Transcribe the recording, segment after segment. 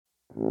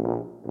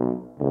Hello,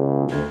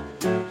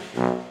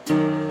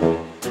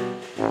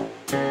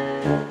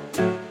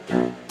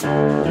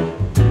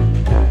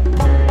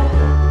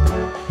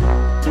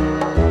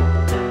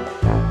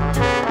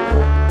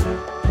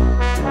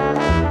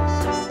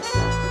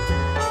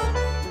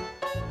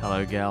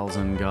 gals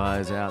and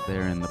guys out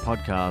there in the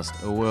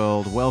podcast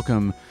world.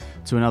 Welcome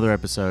to another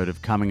episode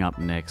of Coming Up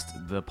Next,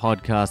 the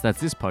podcast. That's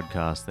this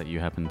podcast that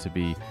you happen to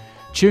be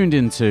tuned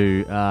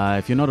into.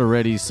 If you're not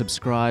already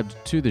subscribed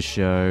to the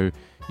show,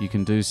 you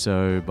can do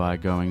so by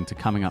going to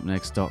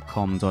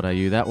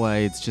comingupnext.com.au. That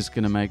way, it's just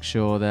going to make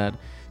sure that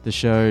the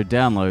show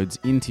downloads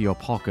into your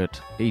pocket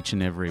each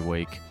and every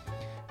week.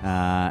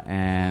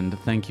 And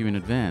thank you in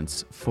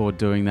advance for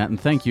doing that.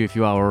 And thank you if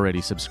you are already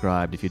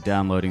subscribed, if you're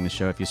downloading the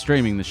show, if you're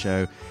streaming the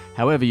show,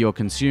 however you're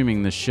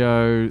consuming the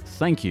show,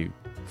 thank you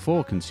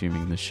for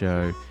consuming the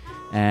show.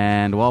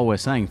 And while we're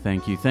saying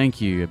thank you,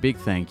 a big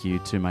thank you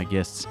to my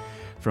guests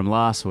from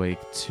last week,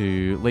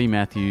 to Lee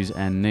Matthews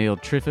and Neil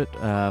Triffitt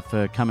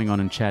for coming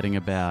on and chatting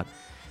about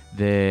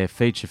their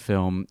feature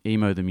film,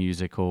 Emo the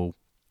Musical,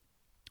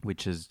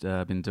 which has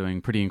been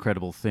doing pretty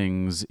incredible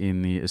things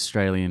in the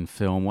Australian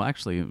film, well,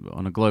 actually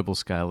on a global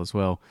scale as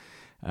well.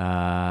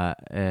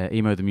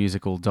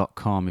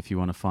 emothemusical.com if you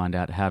want to find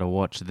out how to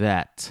watch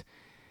that.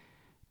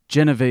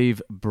 Genevieve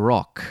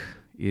Brock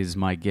is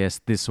my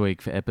guest this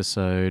week for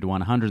episode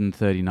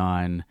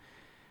 139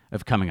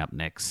 of Coming Up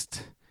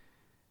Next.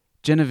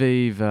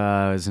 Genevieve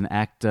is an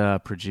actor,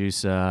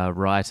 producer,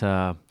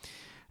 writer.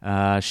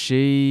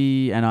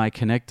 She and I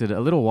connected a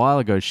little while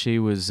ago. She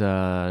was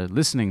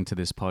listening to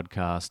this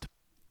podcast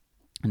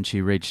and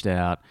she reached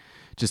out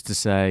just to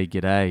say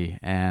g'day.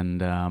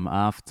 And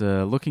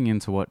after looking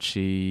into what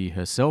she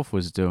herself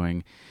was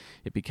doing,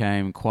 it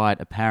became quite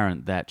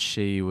apparent that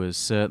she was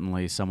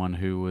certainly someone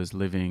who was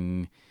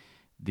living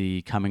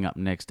the Coming Up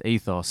Next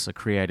ethos, a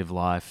creative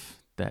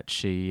life that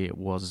she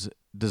was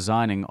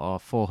designing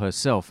for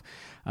herself.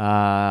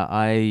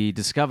 I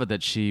discovered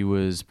that she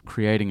was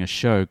creating a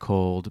show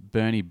called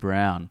Bernie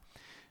Brown,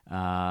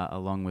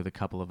 along with a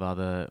couple of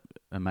other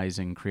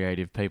amazing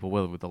creative people,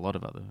 well, with a lot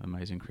of other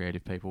amazing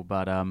creative people,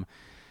 but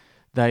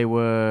they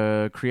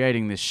were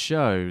creating this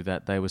show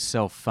that they were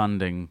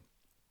self-funding,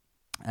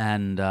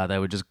 and they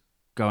were just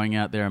going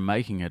out there and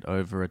making it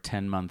over a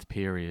 10-month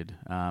period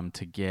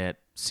to get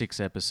 6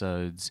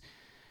 episodes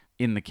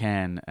in the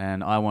can.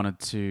 And I wanted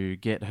to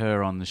get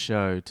her on the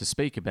show to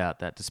speak about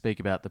that, to speak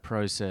about the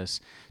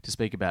process, to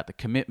speak about the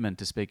commitment,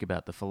 to speak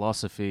about the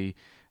philosophy,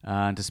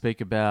 and to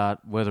speak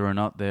about whether or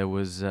not there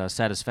was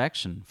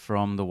satisfaction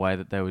from the way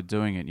that they were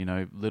doing it, you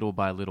know, little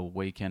by little,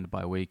 weekend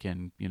by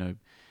weekend, you know,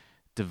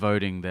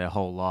 devoting their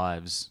whole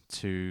lives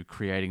to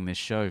creating this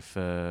show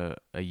for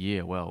a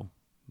year, well,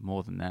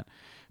 more than that.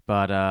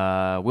 But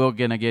we're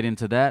going to get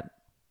into that.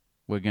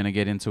 We're going to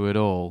get into it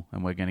all,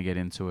 and we're going to get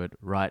into it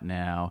right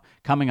now.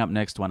 Coming up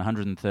next,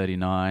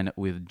 139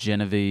 with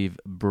Genevieve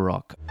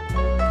Brock. So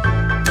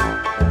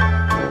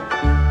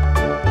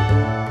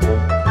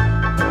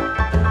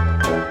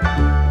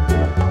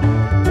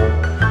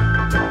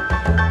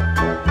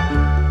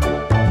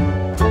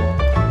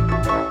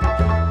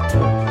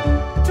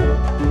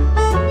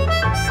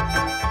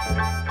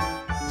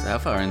how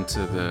far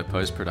into the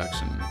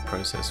post-production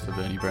process for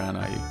Bernie Brown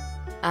are you?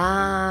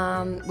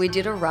 We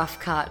did a rough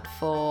cut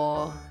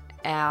for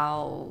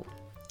our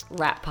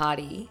wrap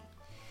party.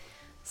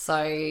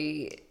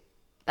 So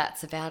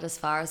that's about as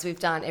far as we've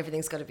done.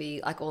 Everything's got to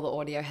be, like, all the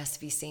audio has to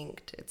be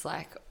synced. It's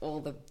like all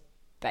the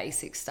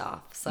basic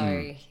stuff.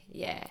 So,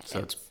 yeah. So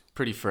it's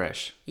pretty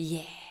fresh.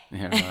 Yeah.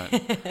 Yeah,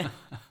 right.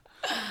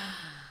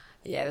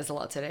 Yeah, there's a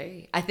lot to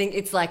do. I think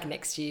it's like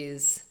next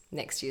year's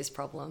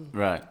problem.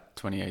 Right.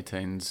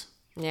 2018's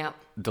Yeah.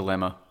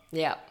 dilemma.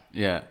 Yeah.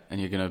 Yeah, and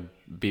you're going to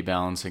be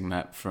balancing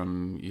that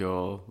from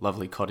your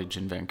lovely cottage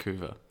in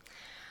Vancouver.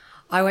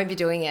 I won't be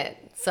doing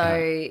it. So,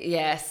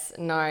 yes,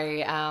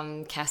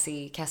 no,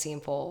 Cassie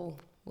and Paul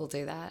will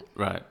do that.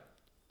 Right.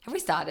 Have we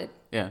started?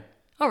 Yeah.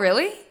 Oh,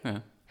 really?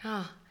 Yeah.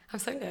 Oh, I'm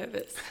so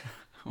nervous.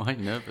 Why are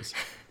you nervous?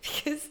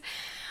 Because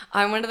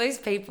I'm one of those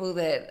people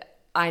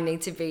that I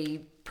need to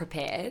be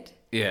prepared.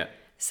 Yeah.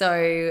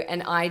 So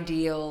an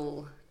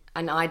ideal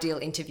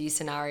interview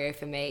scenario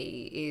for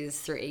me is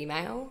through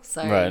email.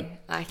 So right.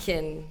 I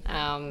can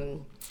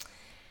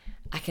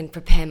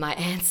prepare my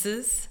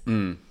answers.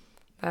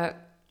 But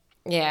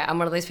yeah, I'm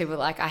one of those people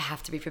like I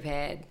have to be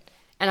prepared.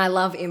 And I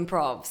love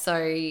improv. So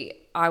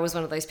I was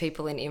one of those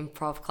people in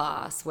improv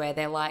class where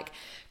they're like,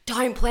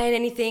 don't plan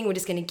anything. We're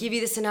just going to give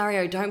you the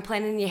scenario. Don't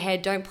plan it in your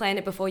head. Don't plan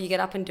it before you get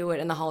up and do it.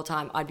 And the whole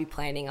time I'd be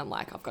planning. I'm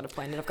like, I've got to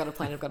plan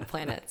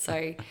it.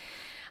 So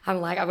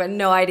I'm like, I've got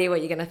no idea what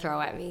you're going to throw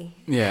at me.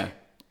 Yeah.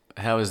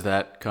 How is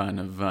that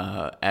kind of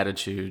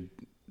attitude?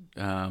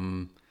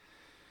 How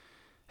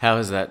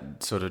has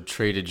that sort of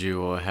treated you,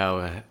 or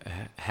how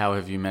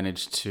have you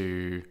managed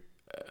to,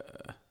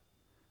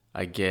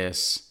 I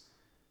guess,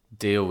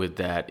 deal with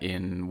that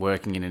in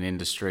working in an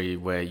industry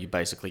where you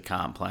basically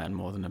can't plan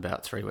more than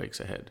about 3 weeks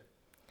ahead?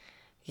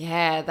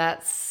 Yeah,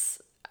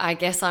 I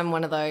guess I'm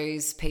one of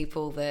those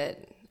people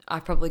that I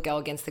probably go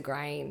against the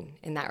grain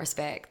in that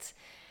respect.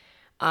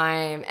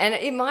 And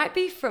it might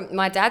be from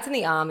my dad's in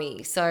the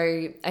army.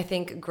 So I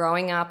think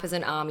growing up as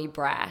an army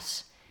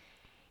brat,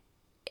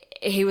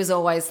 he was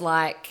always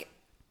like,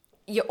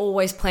 you're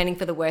always planning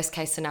for the worst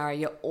case scenario.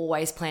 You're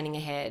always planning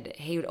ahead.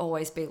 He would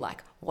always be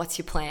like, what's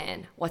your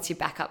plan? What's your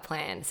backup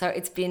plan? So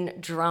it's been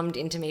drummed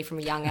into me from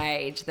a young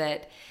age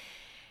that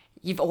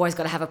you've always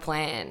got to have a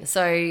plan.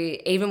 So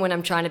even when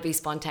I'm trying to be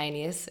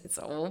spontaneous, it's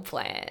all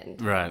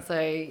planned. Right.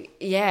 So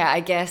yeah, I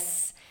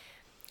guess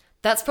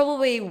that's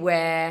probably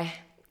where,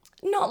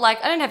 not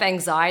like I don't have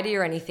anxiety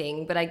or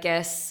anything, but I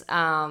guess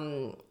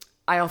I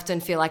often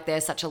feel like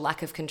there's such a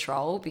lack of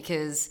control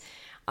because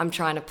I'm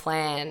trying to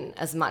plan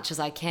as much as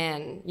I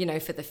can, you know,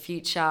 for the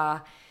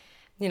future,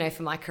 you know,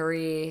 for my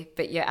career.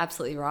 But you're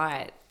absolutely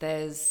right.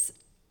 There's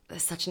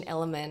such an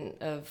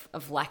element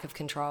of lack of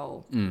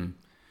control.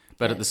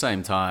 But at the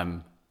same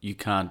time, you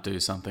can't do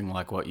something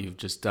like what you've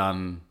just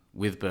done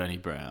with Bernie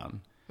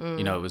Brown.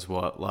 You know, it was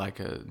like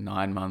a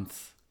 9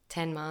 month,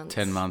 10 months.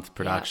 10-month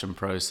production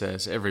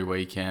process every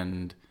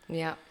weekend.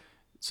 Yeah.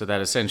 So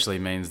that essentially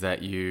means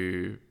that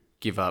you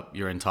give up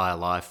your entire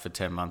life for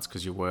 10 months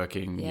because you're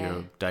working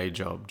your day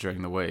job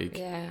during the week.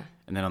 Yeah.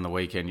 And then on the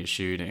weekend you're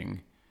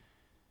shooting.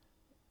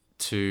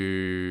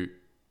 To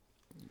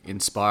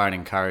inspire and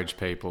encourage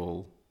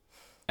people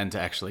and to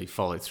actually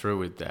follow through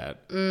with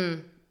that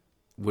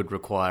would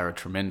require a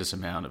tremendous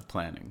amount of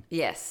planning.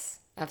 Yes,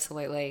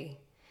 absolutely.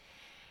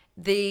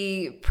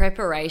 The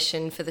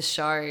preparation for the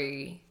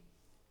show,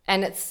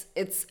 and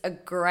it's a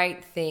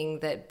great thing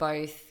that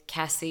both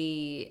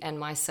Cassie and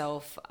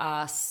myself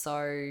are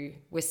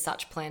we're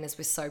such planners,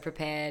 we're so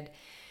prepared.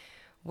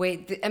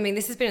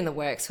 This has been in the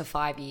works for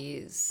 5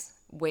 years.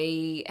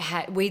 We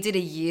did a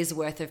year's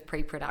worth of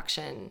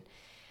pre-production.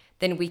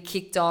 Then we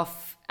kicked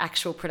off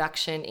actual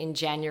production in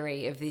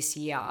January of this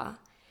year.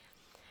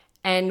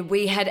 And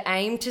we had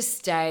aimed to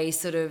stay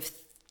sort of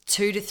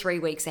 2 to 3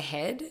 weeks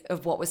ahead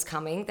of what was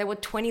coming. There were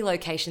 20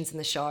 locations in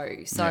the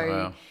show. So,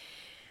 wow.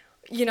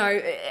 You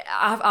know,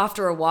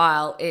 after a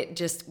while, that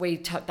just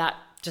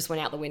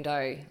went out the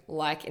window.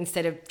 Like,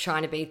 instead of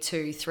trying to be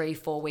 2, 3,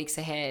 4 weeks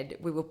ahead,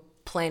 we were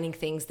planning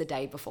things the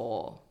day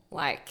before.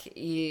 Like,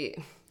 you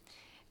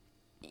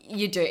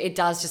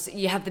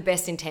have the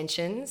best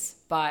intentions,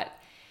 but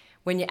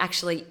when you're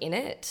actually in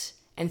it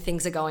and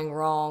things are going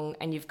wrong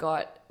and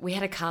we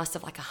had a cast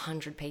of like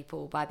 100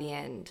 people by the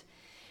end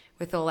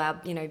with all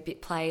our, you know,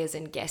 bit players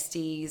and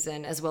guesties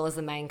and as well as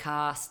the main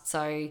cast.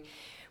 So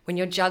when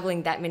you're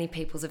juggling that many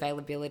people's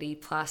availability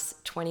plus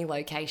 20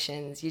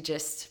 locations,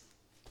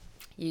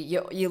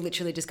 you're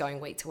literally just going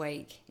week to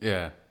week.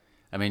 Yeah.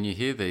 I mean, you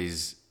hear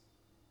these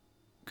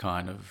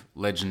kind of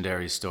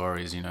legendary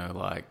stories, you know,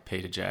 like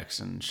Peter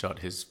Jackson shot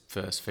his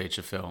first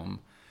feature film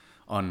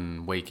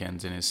on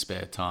weekends in his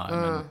spare time.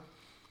 And,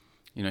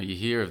 you know, you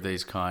hear of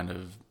these kind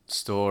of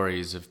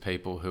stories of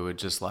people who are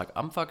just like,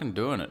 I'm fucking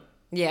doing it.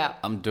 Yeah.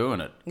 I'm doing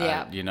it.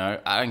 Yeah. You know,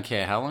 I don't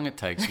care how long it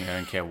takes me. I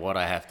don't care what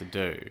I have to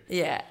do.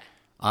 Yeah.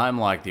 I'm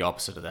like the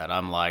opposite of that.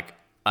 I'm like,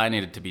 I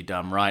need it to be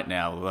done right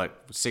now, like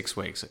 6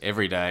 weeks,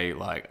 every day.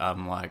 Like,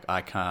 I'm like,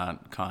 I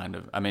can't kind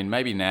of, I mean,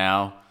 maybe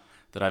now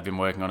that I've been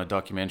working on a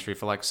documentary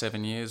for like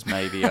 7 years,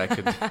 maybe I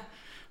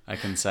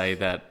can say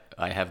that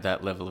I have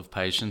that level of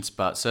patience.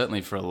 But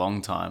certainly for a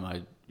long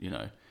time,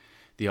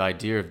 the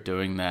idea of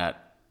doing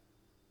that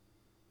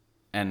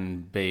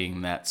and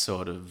being that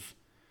sort of,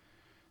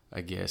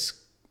 I guess,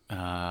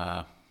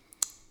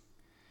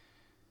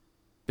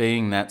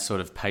 being that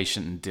sort of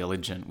patient and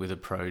diligent with a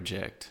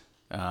project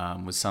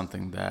was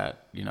something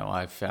that, you know,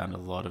 I found a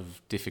lot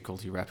of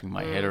difficulty wrapping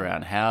my head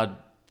around.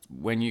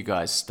 When you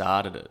guys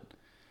started it,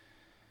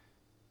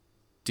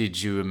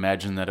 did you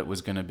imagine that it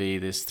was going to be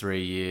this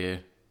 3-year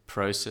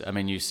process? I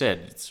mean, you said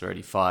it's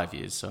already 5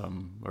 years, so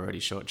I'm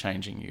already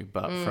shortchanging you.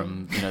 But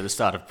from, you know, the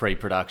start of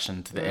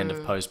pre-production to the end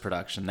of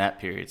post-production, that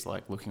period's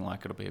like looking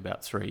like it'll be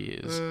about 3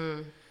 years.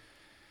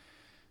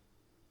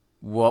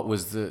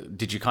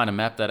 Did you kind of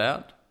map that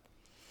out?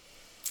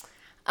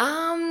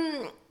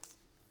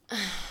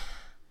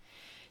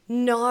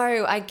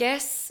 No, I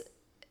guess,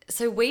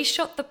 so we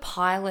shot the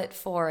pilot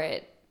for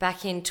it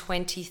back in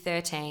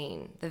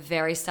 2013, the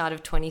very start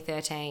of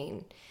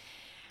 2013.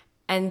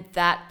 And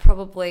that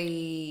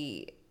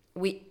probably,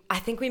 I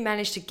think we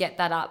managed to get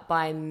that up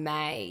by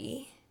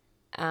May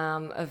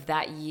of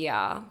that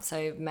year,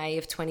 so May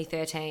of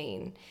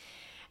 2013.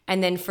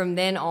 And then from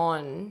then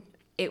on,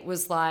 it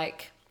was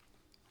like,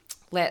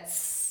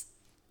 let's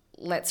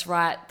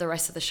write the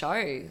rest of the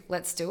show.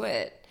 Let's do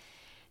it.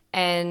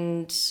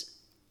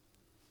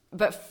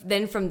 But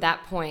then from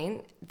that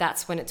point,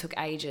 that's when it took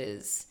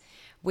ages.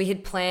 We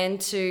had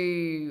planned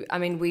to,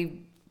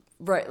 we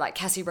wrote, like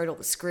Cassie wrote all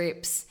the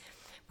scripts.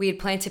 We had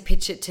planned to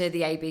pitch it to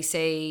the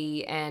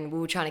ABC and we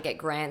were trying to get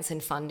grants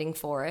and funding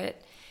for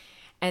it.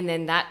 And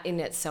then that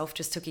in itself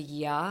just took a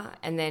year.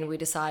 And then we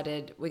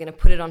decided we're going to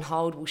put it on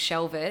hold, we'll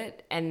shelve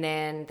it. And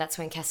then that's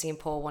when Cassie and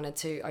Paul wanted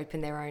to open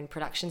their own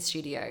production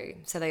studio.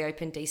 So they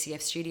opened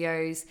DCF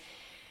Studios.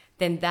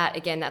 Then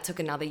that took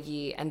another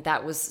year, and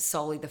that was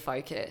solely the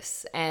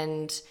focus.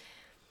 And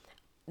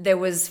there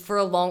was for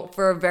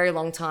a very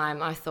long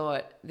time, I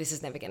thought this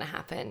is never going to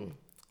happen.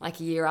 Like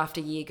year after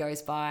year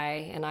goes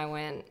by and I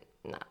went,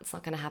 no, it's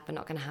not going to happen,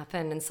 not going to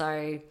happen. And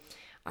so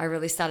I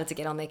really started to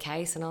get on their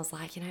case and I was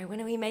like, when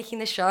are we making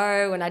the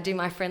show? And I do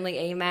my friendly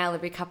email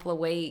every couple of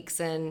weeks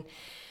and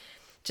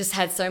just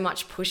had so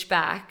much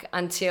pushback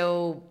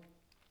until,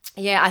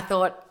 I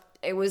thought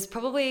it was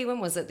probably, when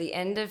was it? The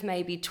end of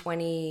maybe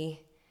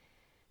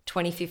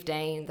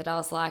 2015 that I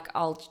was like,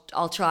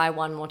 I'll try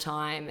one more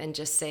time and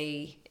just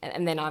see,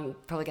 and then I'm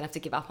probably gonna have to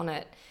give up on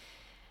it.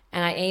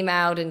 And I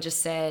emailed and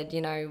just said,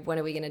 when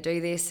are we gonna do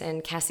this?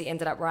 And Cassie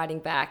ended up writing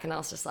back and I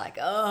was just like,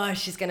 oh,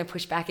 she's gonna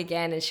push back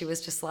again. And she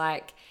was just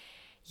like,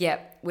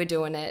 yep, we're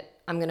doing it.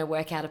 I'm gonna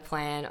work out a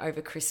plan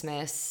over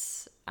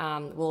Christmas.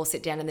 We'll all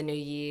sit down in the new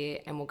year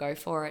and we'll go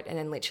for it. And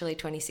then literally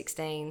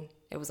 2016,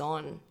 it was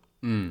on.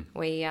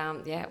 We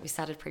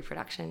started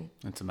pre-production.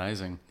 That's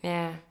amazing.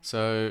 Yeah.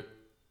 So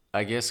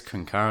I guess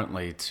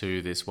concurrently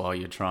to this, while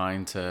you're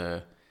trying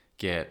to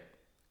get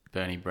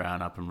Bernie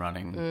Brown up and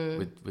running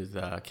with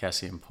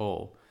Cassie and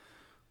Paul,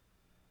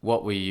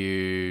 what were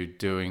you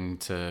doing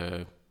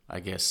to, I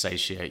guess,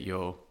 satiate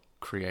your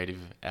creative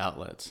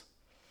outlets?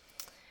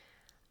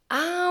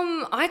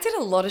 I did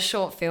a lot of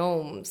short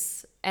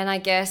films, and I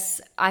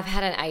guess I've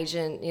had an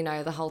agent,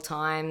 the whole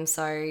time.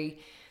 So,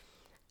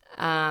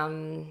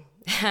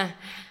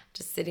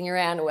 just sitting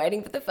around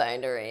waiting for the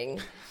phone to ring.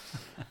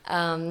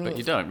 But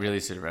you don't really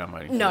sit around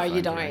waiting for the phone to ring. No,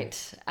 you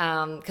don't,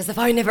 because the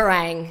phone never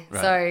rang.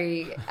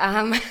 Right. So,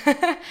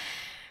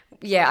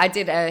 I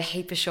did a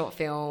heap of short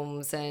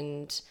films,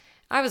 and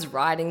I was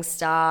writing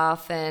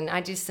stuff, and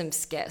I did some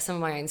of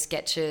my own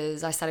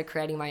sketches. I started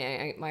creating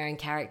my own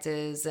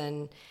characters,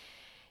 and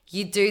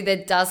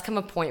there does come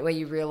a point where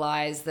you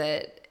realize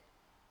that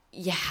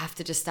you have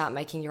to just start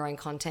making your own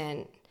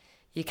content.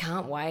 You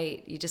can't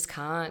wait. You just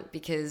can't,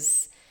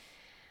 because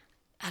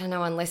I don't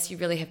know, unless you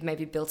really have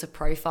maybe built a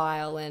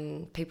profile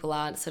and people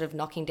aren't sort of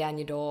knocking down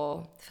your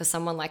door. For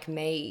someone like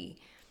me,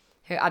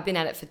 who I've been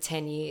at it for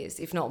 10 years,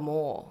 if not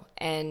more.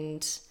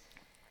 And,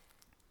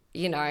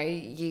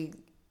 I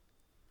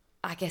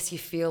guess you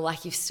feel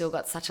like you've still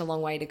got such a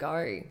long way to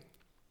go.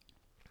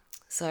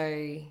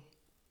 So,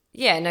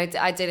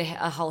 I did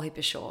a whole heap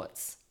of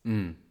shorts.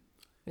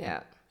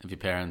 Yeah. Have your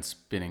parents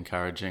been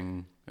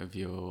encouraging of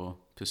your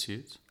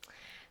pursuits?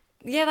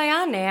 Yeah, they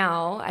are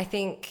now. I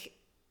think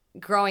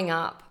growing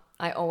up,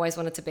 I always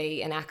wanted to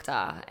be an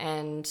actor,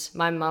 and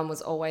my mum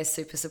was always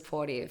super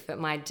supportive. But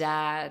my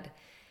dad,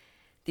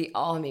 the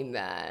army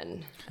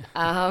man,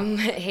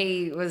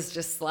 he was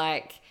just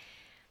like...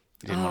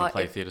 He didn't want to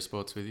play theatre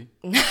sports with you?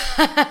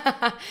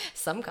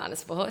 Some kind of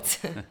sports.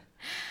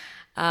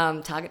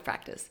 Target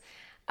practice.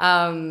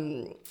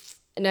 No,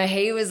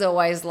 he was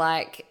always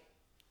like,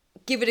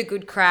 give it a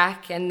good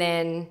crack, and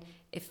then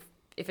if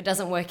it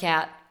doesn't work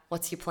out,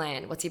 what's your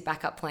plan? What's your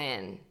backup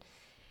plan?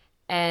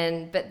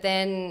 But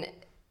then,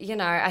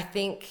 I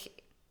think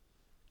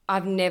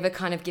I've never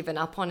kind of given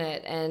up on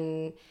it,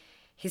 and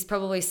he's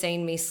probably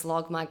seen me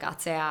slog my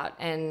guts out,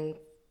 and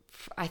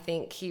I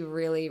think he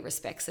really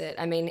respects it.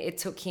 I mean, it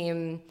took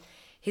him,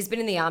 he's been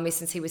in the army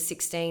since he was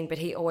 16, but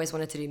he always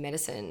wanted to do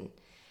medicine.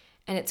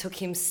 And it took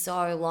him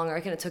so long. I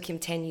reckon it took him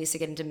 10 years to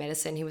get into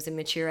medicine. He was a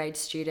mature age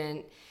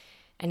student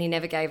and he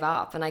never gave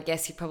up. And I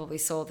guess he probably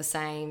saw the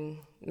same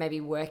maybe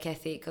work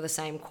ethic or the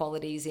same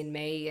qualities in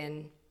me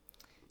and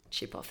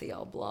chip off the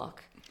old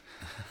block.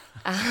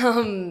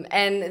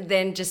 And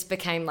then just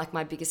became like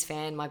my biggest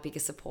fan, my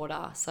biggest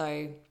supporter.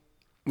 So,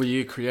 were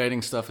you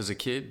creating stuff as a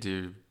kid?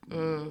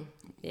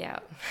 Yeah.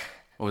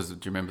 What was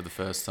it? Do you remember the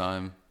first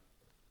time?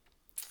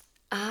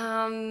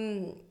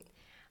 I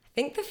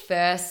think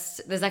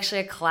there's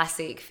actually a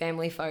classic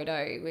family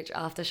photo, which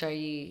I'll have to show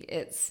you.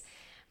 It's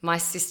my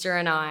sister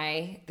and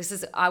I.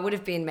 I would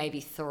have been maybe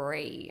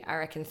 3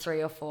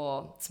 or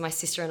 4. It's my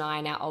sister and I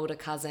and our older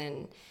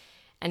cousin.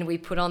 And we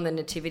put on the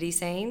nativity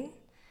scene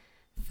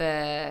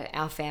for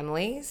our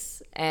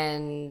families.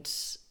 And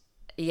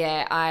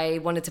I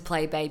wanted to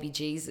play baby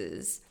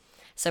Jesus.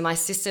 So my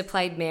sister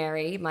played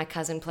Mary, my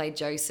cousin played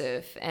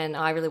Joseph, and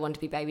I really wanted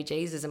to be baby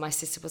Jesus. And my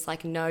sister was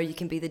like, no, you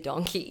can be the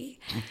donkey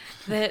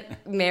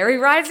that Mary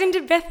rides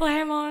into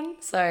Bethlehem on.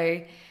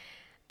 So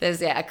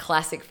there's a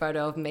classic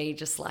photo of me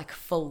just like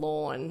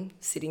forlorn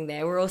sitting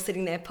there. We're all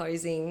sitting there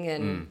posing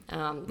and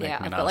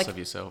making an ass of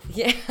yourself.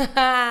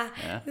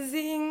 Yeah.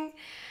 Zing.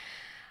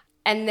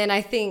 And then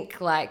I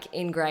think like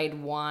in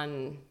grade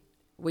 1,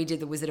 we did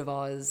The Wizard of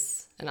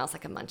Oz, and I was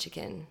like a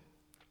munchkin.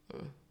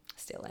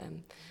 Still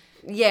am.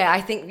 Yeah, I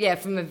think,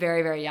 from a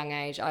very, very young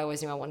age, I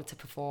always knew I wanted to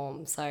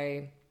perform.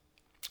 So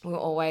we were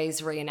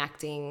always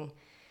reenacting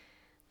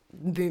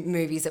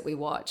movies that we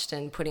watched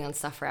and putting on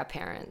stuff for our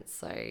parents.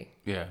 So,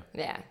 yeah.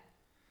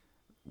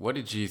 What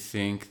did you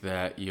think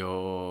that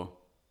your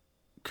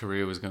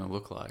career was going to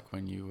look like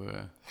when you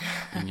were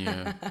in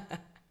your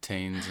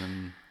teens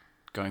and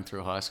going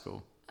through high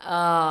school?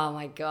 Oh,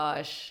 my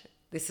gosh.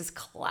 This is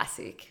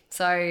classic.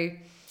 So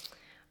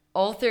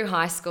all through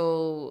high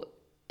school,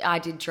 I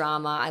did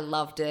drama. I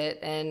loved it.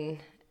 And,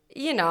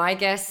 I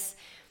guess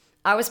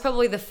I was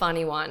probably the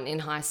funny one in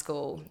high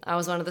school. I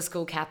was one of the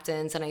school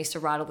captains and I used to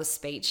write all the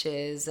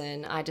speeches,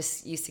 and I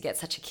just used to get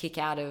such a kick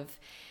out of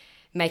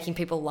making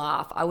people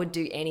laugh. I would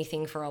do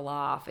anything for a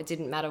laugh. It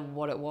didn't matter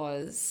what it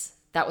was.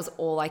 That was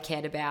all I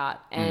cared about.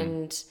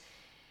 And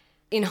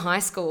in high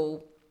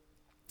school,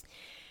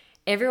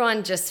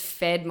 everyone just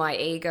fed my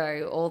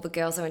ego. All the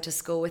girls I went to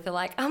school with are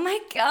like, oh my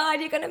God,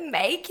 you're going to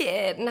make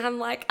it. And I'm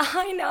like,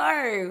 I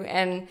know.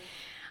 And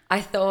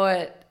I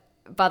thought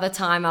by the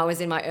time I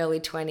was in my early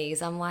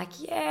 20s, I'm like,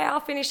 yeah, I'll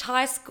finish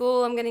high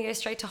school. I'm going to go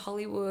straight to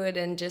Hollywood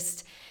and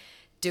just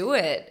do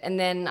it. And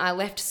then I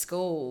left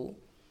school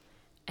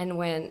and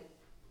went,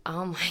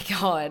 oh my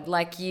God,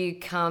 like you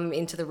come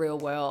into the real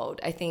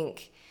world. I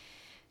think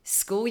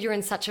school, you're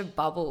in such a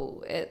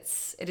bubble. It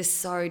is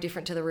so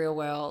different to the real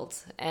world.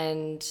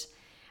 And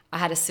I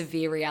had a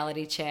severe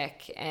reality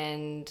check,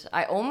 and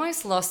I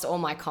almost lost all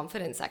my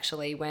confidence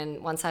actually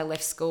once I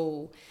left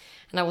school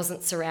and I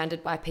wasn't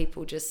surrounded by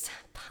people just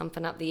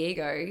pumping up the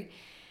ego.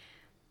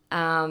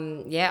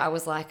 I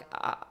was like,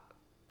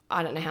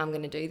 I don't know how I'm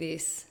going to do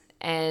this.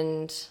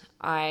 And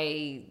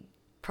I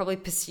probably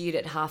pursued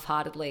it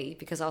half-heartedly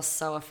because I was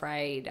so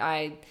afraid.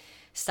 I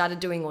started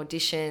doing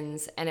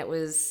auditions, and it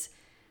was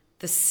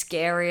the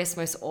scariest,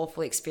 most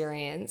awful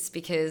experience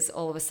because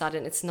all of a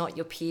sudden it's not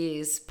your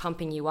peers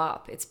pumping you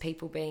up. It's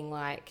people being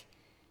like,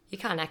 you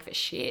can't act for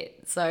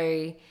shit.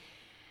 So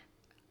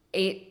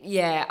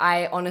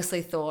I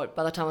honestly thought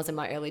by the time I was in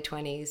my early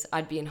 20s,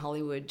 I'd be in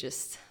Hollywood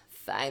just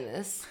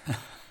famous.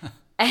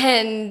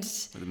 And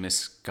with a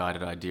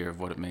misguided idea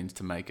of what it means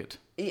to make it.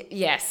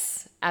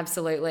 Yes,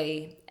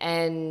 absolutely.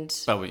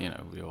 But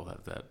we all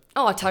have that.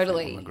 Oh,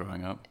 totally. When we're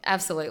growing up.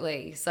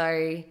 Absolutely.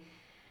 So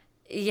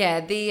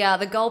yeah, the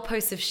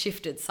goalposts have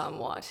shifted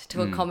somewhat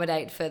to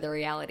accommodate further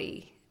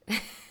reality.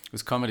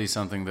 Was comedy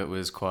something that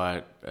was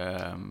quite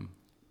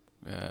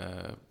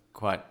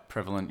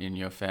prevalent in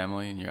your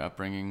family, in your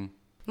upbringing?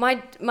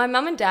 My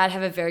mum and dad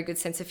have a very good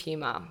sense of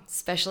humour,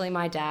 especially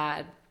my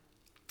dad.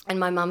 And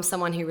my mum's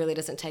someone who really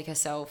doesn't take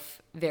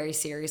herself very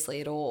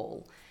seriously at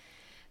all.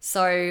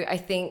 So I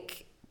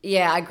think,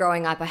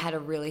 growing up, I had a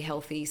really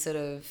healthy sort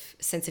of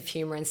sense of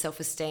humour and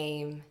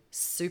self-esteem,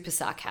 super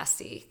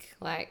sarcastic,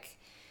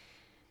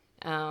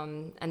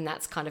 and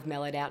that's kind of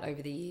mellowed out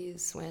over the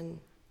years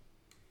when,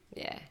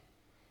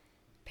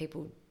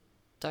 people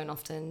don't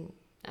often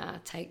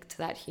take to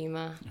that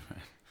humour.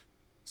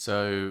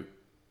 So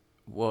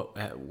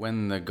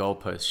when the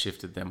goalposts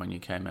shifted then when you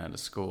came out of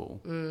school,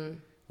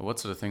 what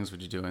sort of things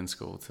would you do in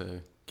school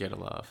to get a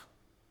laugh?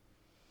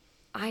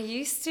 I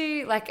used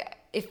to,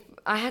 if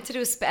I had to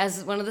do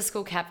as one of the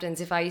school captains,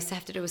 if I used to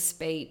have to do a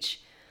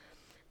speech,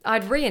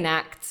 I'd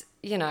reenact,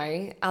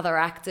 other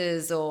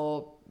actors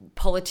or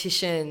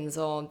politicians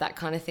or that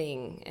kind of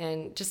thing.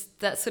 And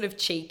just that sort of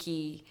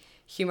cheeky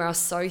humour. I was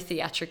so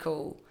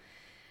theatrical.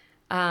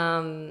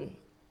 Or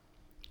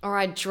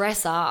I'd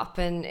dress up,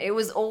 and it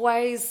was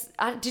always...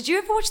 did you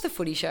ever watch The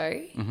Footy Show?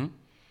 Mm-hmm.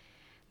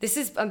 This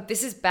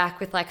is back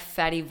with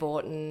Fatty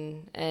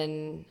Vaughton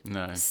and...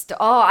 No.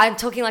 I'm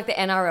talking the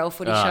NRL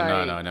Footy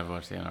Show. No, I never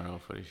watched the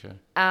NRL Footy Show.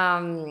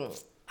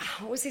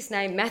 What was his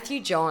name? Matthew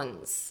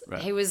Johns.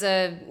 Right. He was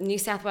a New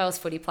South Wales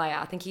footy player.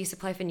 I think he used to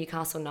play for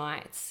Newcastle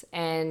Knights.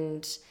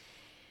 And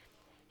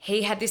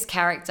he had this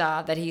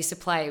character that he used to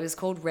play. It was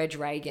called Reg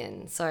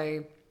Reagan.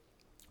 So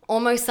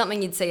almost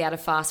something you'd see out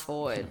of Fast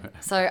Forward.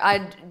 So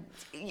I'd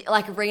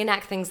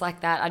reenact things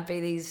like that. I'd be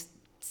these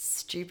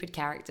stupid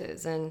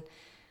characters, and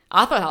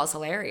I thought I was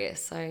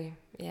hilarious. So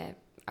yeah,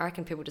 I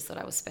reckon people just thought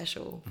I was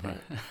special. But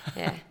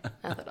yeah,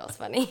 I thought I was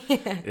funny.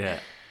 Yeah.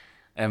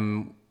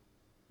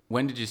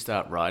 When did you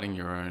start writing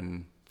your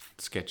own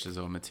sketches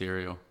or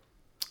material?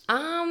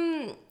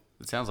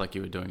 It sounds like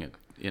you were doing it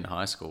in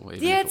high school.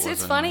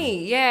 It's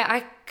funny.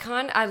 Yeah,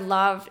 I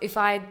loved, if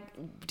I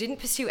didn't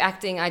pursue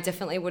acting, I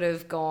definitely would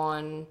have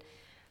gone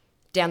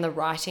down the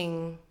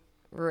writing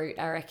route,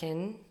 I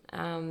reckon.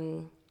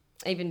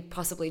 Even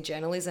possibly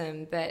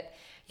journalism. But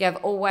yeah,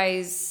 I've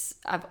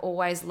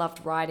always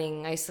loved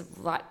writing. I used to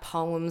write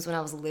poems when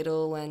I was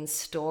little and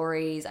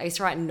stories. I used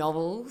to write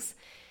novels.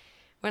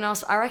 When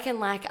I reckon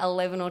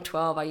 11 or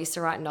 12, I used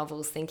to write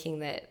novels thinking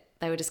that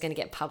they were just going to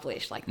get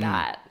published like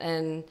that.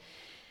 And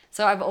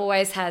so I've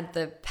always had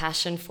the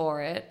passion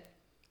for it.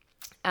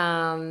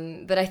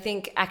 But I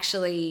think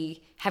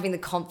actually having the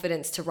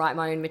confidence to write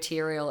my own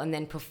material and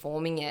then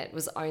performing it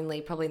was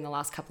only probably in the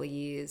last couple of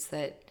years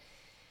that...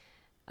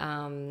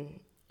 and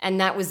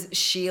that was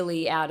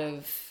sheerly out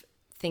of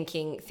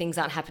thinking things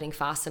aren't happening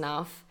fast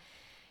enough.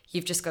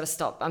 You've just got to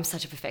stop. I'm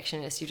such a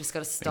perfectionist. You just got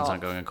to stop. Things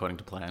aren't going according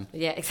to plan.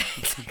 Yeah,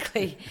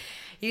 exactly.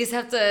 You just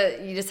have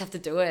to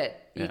do it.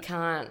 You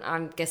can't.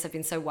 I guess I've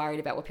been so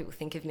worried about what people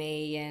think of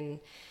me, and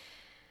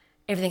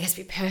everything has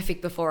to be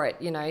perfect before it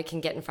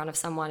can get in front of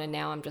someone. And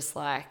now I'm just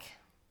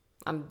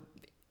I'm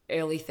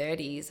early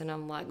 30s, and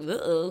I'm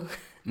uh-oh,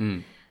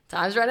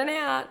 time's running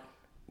out.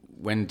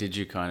 When did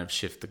you kind of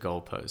shift the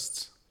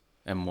goalposts,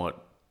 and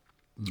what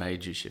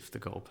made you shift the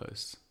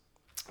goalposts?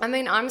 I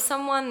mean, I'm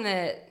someone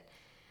that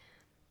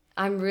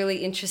I'm really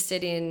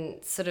interested in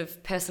sort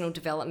of personal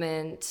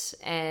development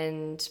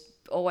and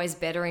always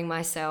bettering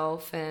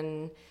myself,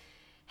 and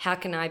how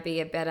can I be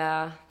a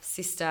better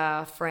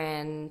sister,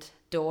 friend,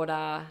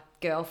 daughter,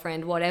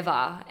 girlfriend,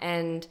 whatever.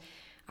 And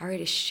I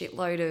read a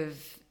shitload of,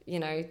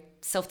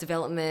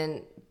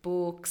 self-development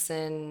books,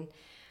 and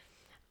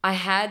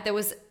there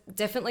was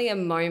definitely a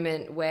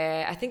moment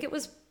where I think it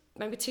was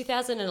maybe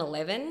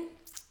 2011,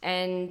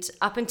 and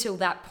up until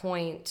that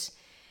point,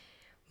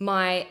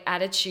 my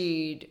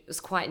attitude was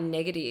quite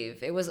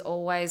negative. It was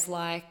always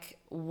like,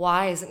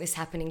 why isn't this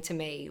happening to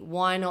me?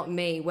 Why not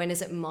me? When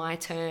is it my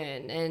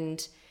turn?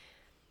 And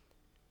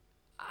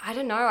I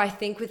don't know, I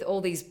think with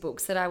all these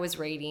books that I was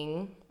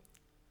reading,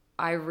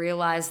 I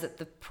realized that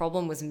the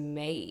problem was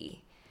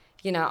me.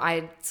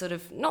 I sort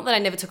of, not that I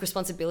never took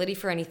responsibility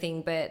for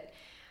anything, but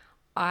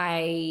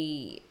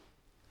I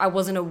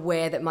wasn't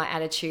aware that my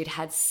attitude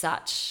had so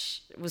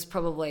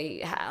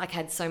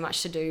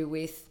much to do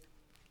with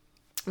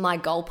my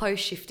goalpost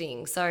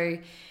shifting. So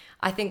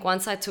I think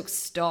once I took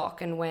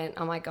stock and went,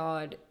 oh my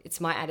God,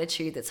 it's my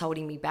attitude that's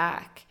holding me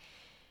back.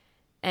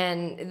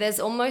 And there's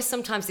almost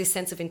sometimes this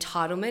sense of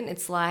entitlement.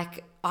 It's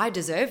like, I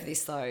deserve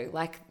this though.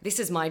 Like, this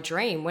is my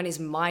dream. When is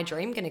my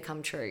dream going to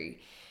come true?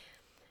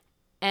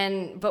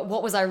 But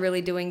what was I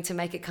really doing to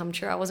make it come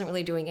true? I wasn't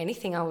really doing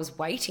anything. I was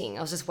waiting.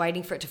 I was just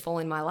waiting for it to fall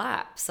in my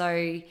lap.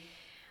 So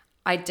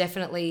I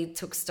definitely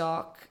took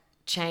stock,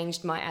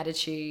 changed my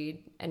attitude,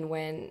 and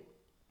went,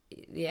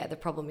 yeah, the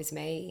problem is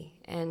me,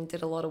 and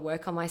did a lot of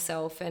work on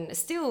myself, and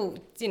still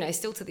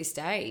to this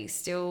day,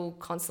 still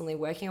constantly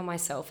working on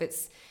myself.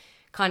 It's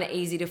kind of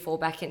easy to fall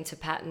back into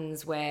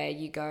patterns where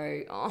you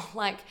go, oh,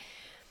 like,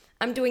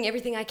 I'm doing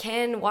everything I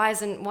can. Why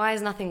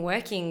is nothing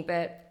working?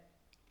 But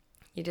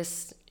you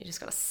just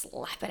got to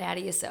slap it out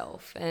of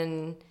yourself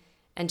and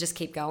just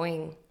keep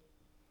going.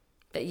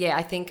 But yeah,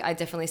 I think I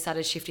definitely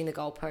started shifting the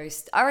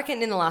goalpost, I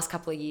reckon, in the last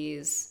couple of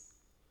years.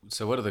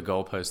 So what are the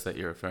goalposts that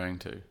you're referring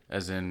to?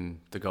 As in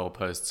the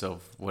goalposts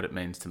of what it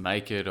means to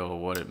make it, or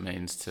what it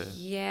means to...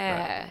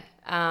 Yeah.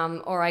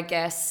 Right. Or I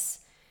guess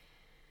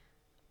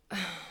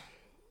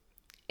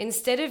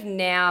instead of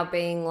now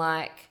being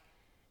like,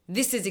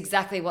 this is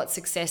exactly what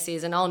success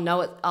is, and I'll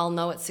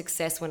know it's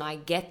success when I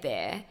get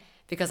there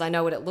because I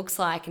know what it looks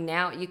like.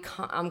 Now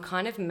I'm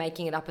kind of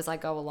making it up as I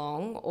go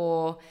along,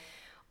 or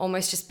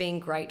almost just being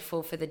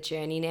grateful for the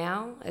journey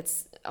now.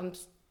 I'm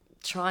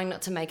trying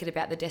not to make it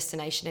about the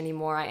destination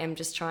anymore. I am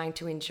just trying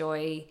to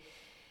enjoy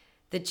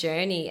the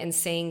journey and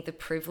seeing the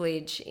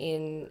privilege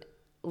in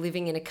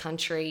living in a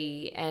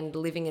country and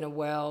living in a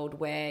world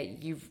where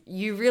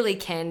you really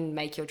can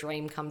make your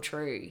dream come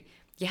true.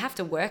 You have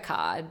to work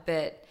hard,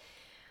 but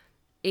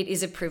it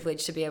is a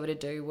privilege to be able to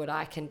do what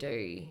I can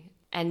do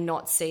and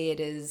not see it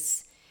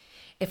as,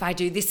 if I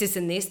do this,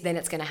 and this, then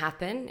it's going to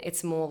happen.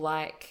 It's more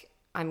like,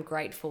 I'm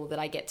grateful that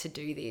I get to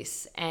do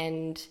this,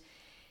 and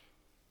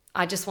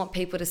I just want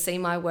people to see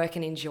my work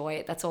and enjoy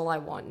it. That's all I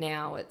want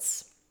now.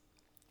 It's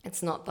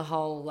not the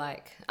whole,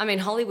 like, I mean,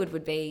 Hollywood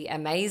would be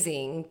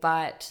amazing,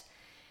 but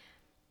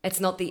it's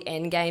not the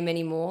end game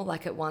anymore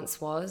like it once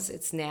was.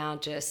 It's now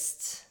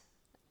just,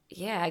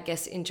 yeah, I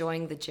guess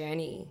enjoying the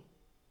journey.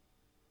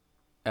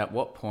 At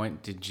what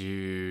point did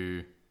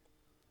you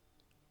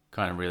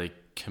kind of really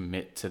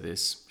commit to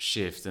this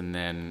shift and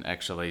then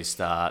actually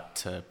start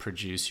to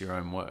produce your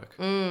own work?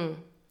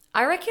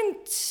 I reckon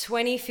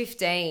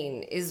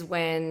 2015 is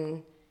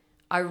when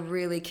I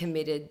really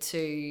committed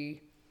to,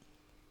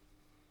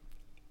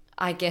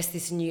 I guess,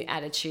 this new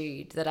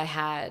attitude that I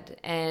had.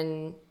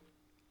 And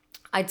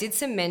I did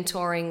some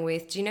mentoring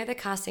with, do you know the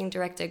casting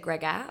director,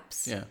 Greg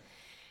Apps? Yeah.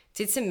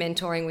 Did some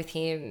mentoring with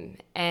him,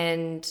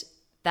 and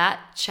that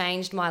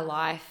changed my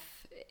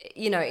life,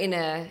 in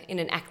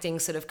an acting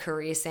sort of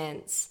career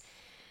sense.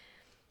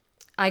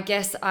 I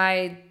guess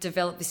I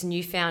developed this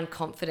newfound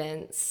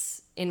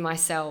confidence in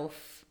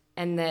myself,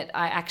 and that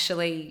I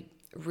actually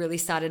really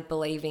started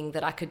believing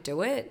that I could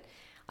do it.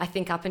 I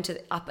think up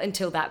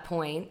until that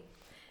point,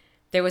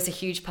 there was a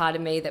huge part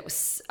of me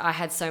I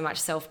had so much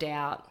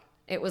self-doubt.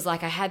 It was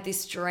like I had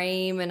this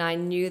dream and I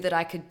knew that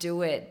I could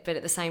do it, but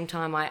at the same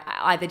time, I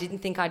either didn't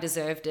think I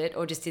deserved it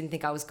or just didn't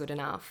think I was good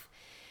enough.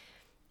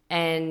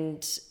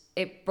 And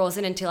it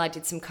wasn't until I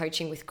did some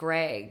coaching with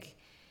Greg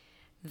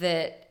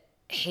that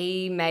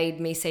he made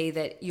me see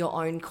that your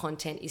own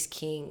content is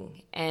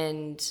king.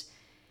 And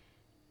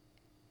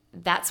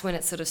that's when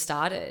it sort of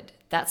started.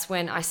 That's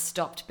when I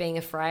stopped being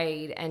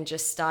afraid and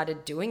just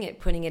started doing it,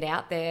 putting it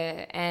out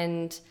there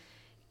and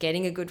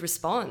getting a good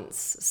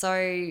response.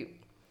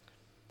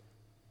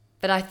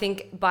 But I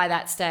think by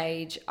that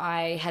stage,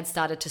 I had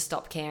started to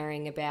stop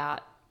caring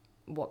about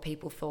what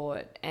people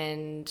thought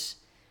and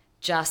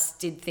just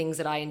did things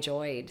that I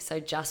enjoyed. So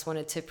just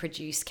wanted to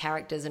produce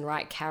characters and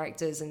write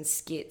characters and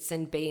skits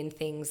and be in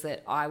things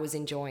that I was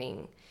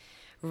enjoying,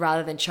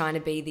 rather than trying to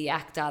be the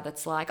actor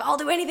that's like, I'll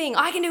do anything,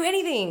 I can do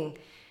anything.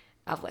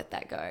 I've let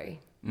that go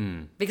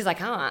because I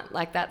can't.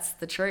 Like, that's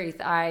the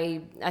truth.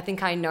 I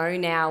think I know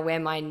now where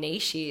my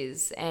niche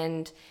is,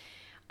 and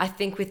I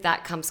think with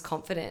that comes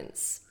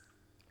confidence.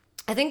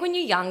 I think when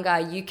you're younger,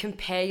 you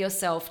compare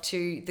yourself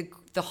to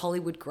the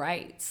Hollywood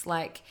greats.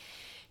 Like,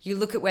 you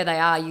look at where they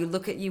are, you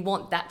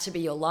want that to be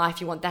your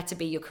life, you want that to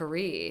be your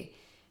career.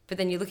 But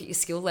then you look at your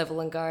skill level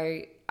and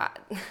go,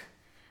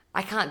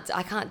 I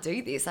can't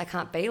do this. I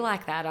can't be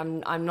like that.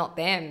 I'm not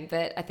them.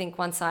 But I think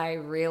once I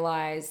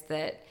realized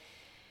that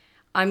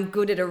I'm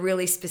good at a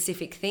really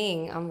specific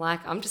thing, I'm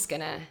like, I'm just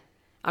gonna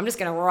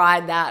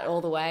ride that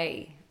all the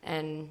way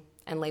and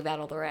leave out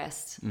all the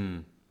rest.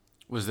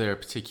 Was there a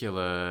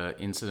particular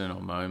incident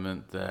or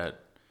moment that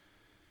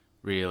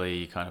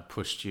really kind of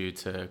pushed you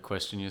to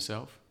question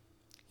yourself?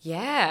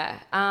 Yeah.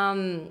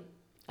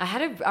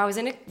 I was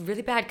in a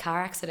really bad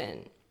car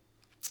accident.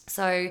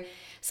 So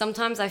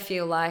sometimes I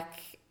feel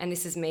like, and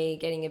this is me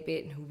getting a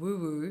bit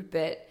woo-woo,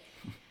 but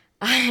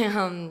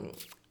I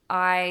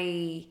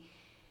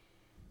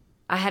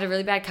had a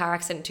really bad car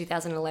accident in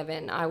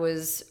 2011. I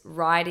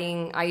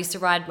used to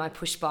ride my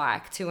push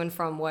bike to and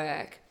from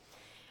work,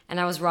 and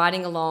I was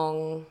riding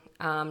along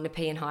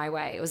Nepean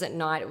Highway. It was at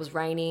night, it was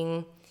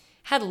raining,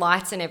 had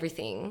lights and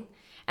everything.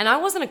 And I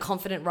wasn't a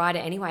confident rider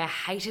anyway. I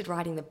hated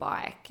riding the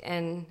bike,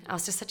 and I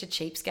was just such a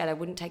cheapskate. I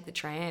wouldn't take the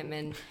tram,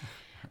 and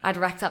I'd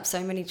racked up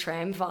so many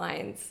tram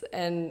fines,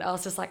 and I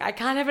was just like, I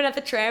can't have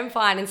another tram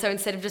fine. And so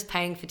instead of just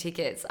paying for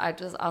tickets, I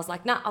was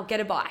like, nah, I'll get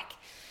a bike.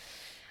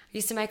 I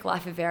used to make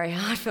life very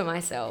hard for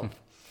myself.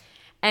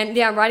 And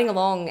yeah, I'm riding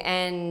along,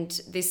 and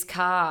this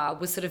car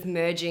was sort of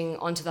merging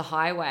onto the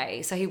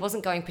highway. So he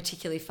wasn't going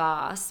particularly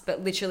fast,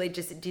 but literally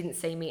just didn't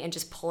see me and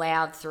just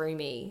plowed through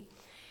me.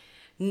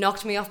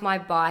 Knocked me off my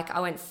bike.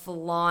 I went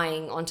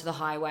flying onto the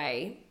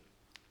highway.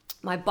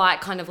 My bike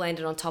kind of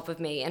landed on top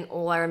of me, and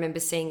all I remember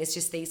seeing is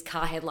just these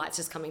car headlights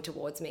just coming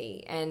towards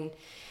me. And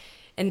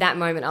in that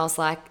moment, I was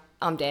like,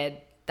 I'm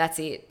dead. That's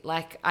it.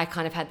 Like, I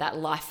kind of had that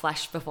life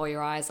flash before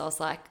your eyes. I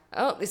was like,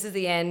 oh, this is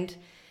the end.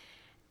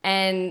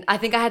 And I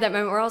think I had that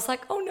moment where I was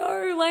like, oh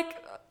no, like,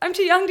 I'm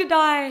too young to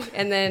die.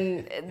 And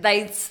then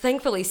they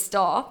thankfully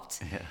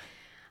stopped. Yeah.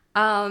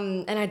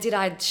 And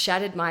I'd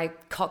shattered my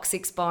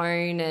coccyx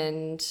bone,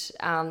 and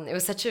it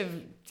was such a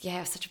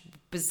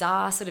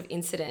bizarre sort of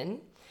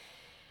incident.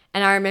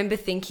 And I remember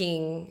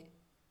thinking,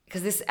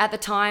 because at the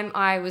time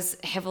I was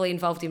heavily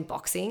involved in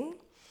boxing,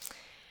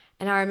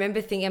 and I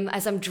remember thinking,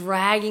 as I'm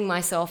dragging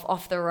myself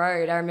off the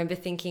road, I remember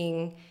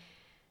thinking,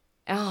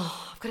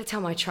 oh, I've got to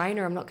tell my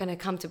trainer I'm not going to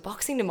come to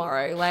boxing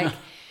tomorrow. Like,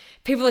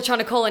 people are trying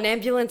to call an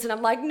ambulance, and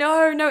I'm like,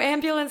 no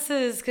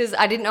ambulances, because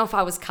I didn't know if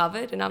I was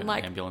covered, and I'm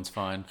like, ambulance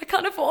fine. I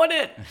can't afford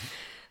it.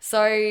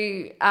 So,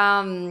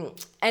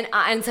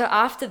 and so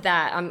after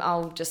that,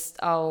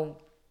 I'll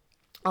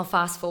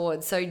fast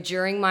forward. So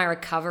during my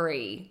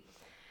recovery,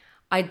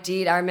 I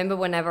remember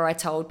whenever I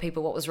told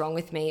people what was wrong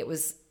with me, it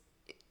was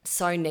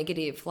so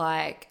negative.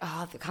 Like,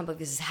 oh, I can't believe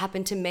this has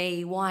happened to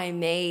me. Why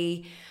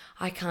me?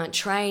 I can't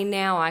train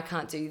now. I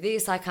can't do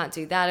this. I can't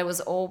do that. It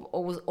was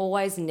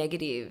always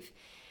negative.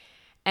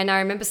 And I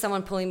remember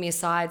someone pulling me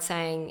aside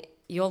saying,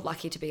 you're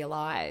lucky to be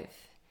alive.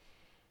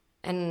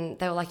 And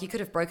they were like, you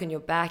could have broken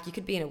your back. You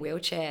could be in a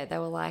wheelchair. They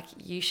were like,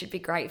 you should be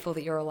grateful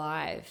that you're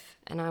alive.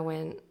 And I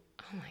went,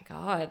 oh my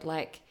God,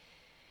 like,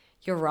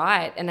 you're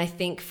right. And I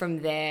think from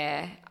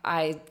there,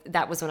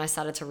 that was when I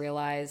started to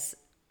realize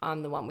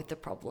I'm the one with the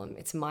problem.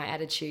 It's my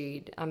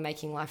attitude. I'm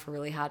making life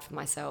really hard for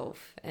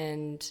myself.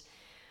 And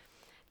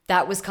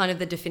that was kind of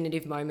the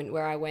definitive moment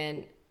where I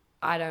went,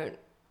 I don't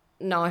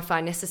know if I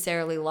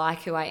necessarily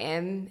like who I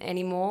am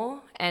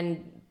anymore,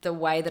 and the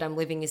way that I'm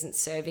living isn't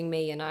serving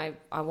me, and I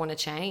want to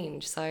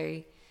change.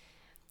 So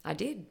I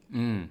did.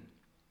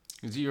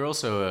 You're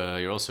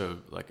also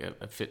like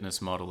a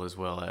fitness model as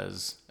well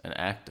as an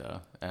actor,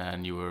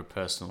 and you were a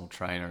personal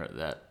trainer at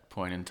that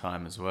point in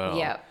time as well.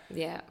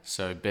 Yeah.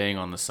 So being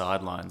on the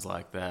sidelines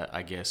like that,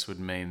 I guess,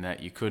 would mean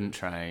that you couldn't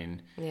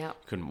train,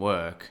 couldn't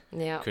work,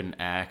 couldn't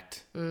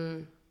act.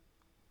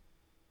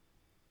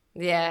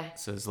 Yeah.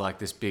 So it's like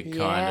this big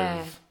kind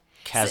of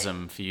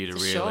chasm for you to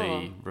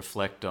really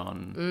reflect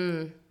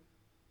on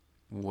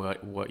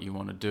what you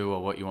want to do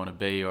or what you want to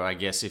be, or I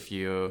guess if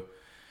you're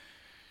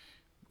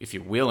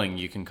willing,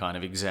 you can kind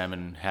of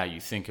examine how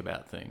you think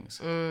about things.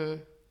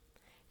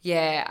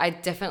 Yeah, I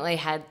definitely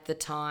had the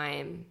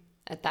time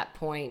at that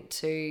point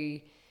to,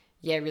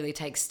 really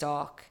take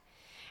stock.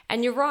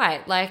 And you're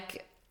right,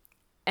 like,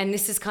 and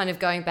this is kind of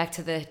going back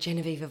to the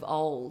Genevieve of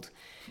old,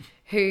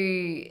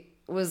 who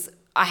was,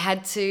 I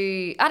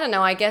don't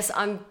know, I guess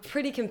I'm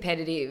pretty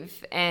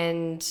competitive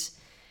and,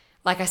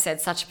 like I said,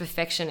 such a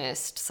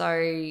perfectionist.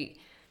 So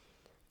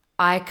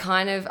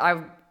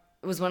I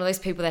was one of those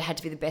people that had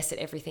to be the best at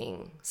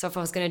everything. So if I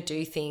was going to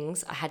do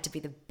things, I had to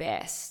be the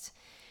best.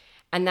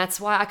 And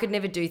that's why I could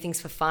never do things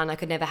for fun. I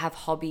could never have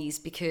hobbies,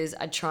 because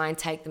I'd try and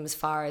take them as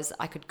far as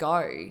I could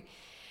go.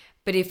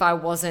 But if I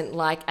wasn't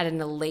like at an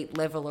elite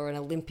level or an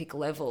Olympic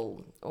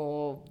level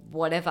or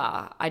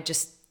whatever, I'd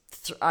just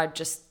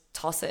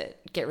toss it,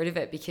 get rid of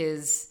it,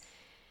 because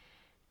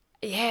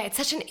it's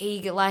such an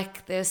ego,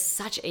 like there's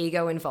such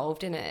ego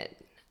involved in it.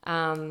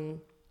 But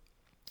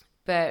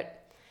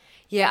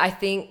I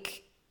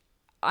think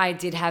I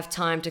did have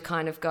time to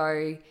kind of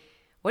go,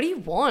 what do you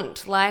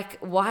want? Like,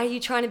 why are you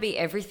trying to be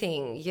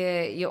everything?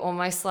 You're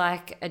almost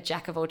like a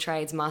jack of all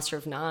trades, master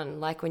of none.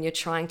 Like when you're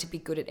trying to be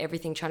good at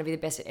everything, trying to be the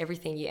best at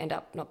everything, you end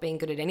up not being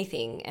good at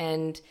anything.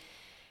 And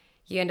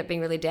you end up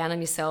being really down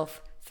on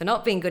yourself for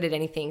not being good at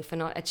anything, for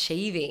not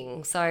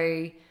achieving.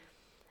 So,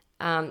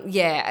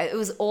 it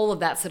was all of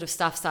that sort of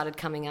stuff started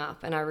coming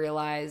up. And I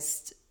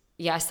realized,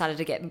 I started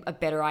to get a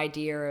better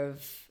idea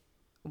of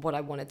what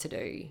I wanted to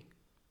do.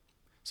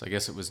 So I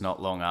guess it was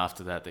not long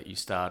after that you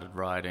started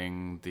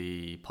writing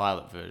the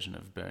pilot version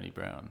of Bernie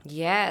Brown.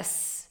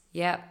 Yes.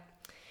 Yep.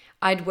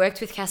 I'd worked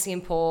with Cassie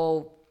and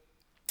Paul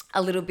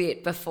a little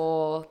bit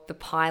before the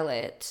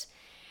pilot.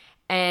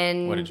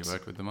 And what did you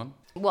work with them on?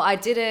 Well, I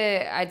did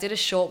a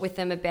short with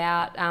them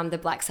about the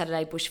Black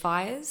Saturday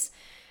bushfires.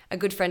 A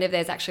good friend of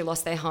theirs actually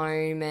lost their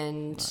home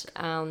and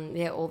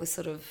all this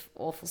sort of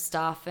awful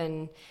stuff,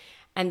 and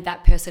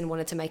that person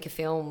wanted to make a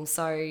film.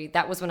 So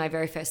that was when I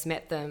very first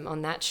met them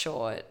on that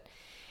short.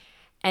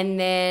 And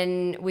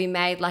then we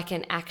made like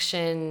an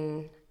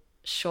action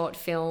short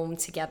film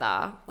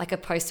together, like a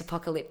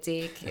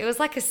post-apocalyptic. It was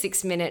like a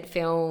 6-minute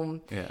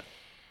film. Yeah.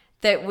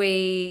 That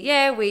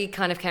we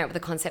kind of came up with a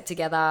concept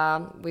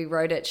together. We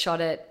wrote it, shot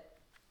it,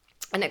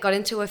 and it got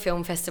into a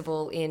film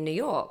festival in New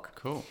York.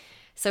 Cool.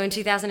 So in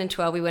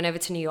 2012, we went over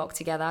to New York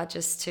together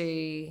just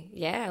to,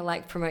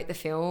 promote the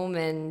film,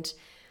 and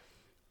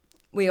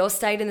we all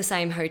stayed in the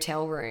same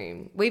hotel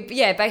room. We,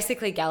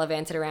 basically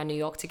gallivanted around New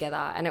York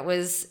together, and it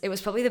was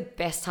probably the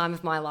best time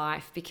of my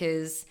life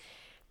because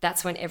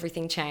that's when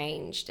everything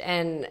changed.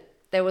 And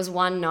there was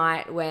one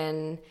night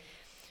when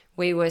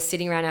we were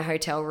sitting around our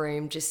hotel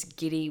room just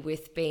giddy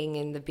with being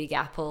in the Big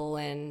Apple,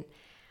 and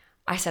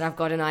I said, I've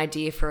got an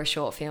idea for a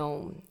short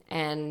film.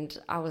 And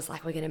I was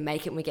like, we're going to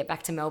make it when we get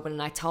back to Melbourne.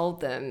 And I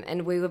told them,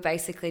 and we were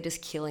basically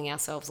just killing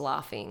ourselves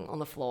laughing on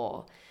the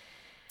floor.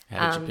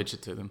 How did you pitch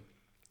it to them?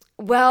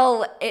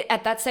 Well,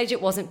 at that stage, it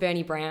wasn't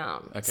Bernie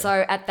Brown. Okay.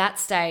 So at that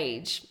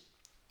stage,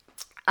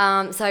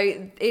 this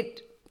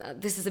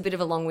is a bit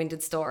of a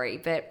long-winded story,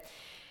 but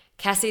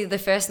Cassie, the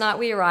first night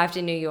we arrived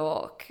in New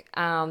York,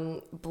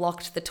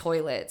 blocked the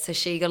toilet. So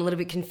she got a little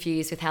bit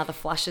confused with how the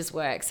flushes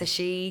work. So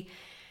she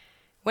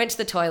went to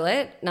the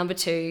toilet, number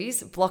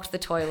twos, blocked the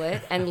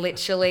toilet, and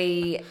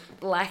literally,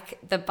 like,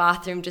 the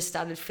bathroom just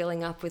started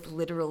filling up with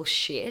literal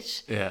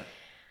shit. Yeah.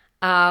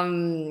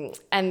 And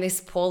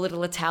this poor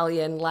little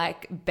Italian,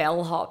 like,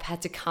 bellhop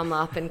had to come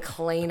up and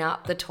clean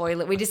up the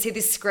toilet. We just hear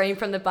this scream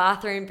from the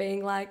bathroom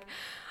being like,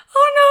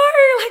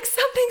 oh no, like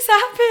something's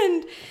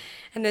happened.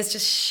 And there's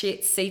just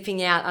shit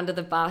seeping out under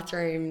the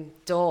bathroom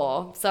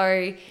door.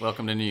 So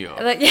welcome to New York.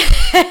 Like,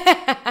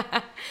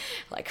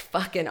 like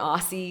fucking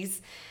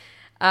Aussies.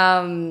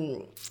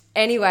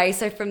 Anyway,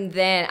 so from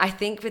then, I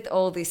think with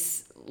all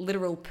this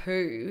literal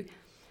poo,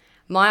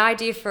 my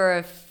idea for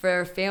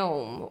a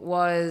film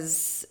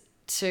was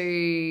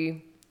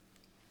it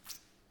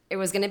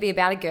was going to be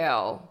about a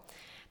girl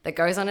that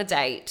goes on a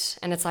date,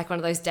 and it's like one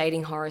of those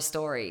dating horror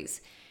stories.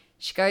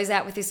 She goes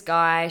out with this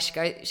guy, she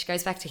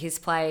goes back to his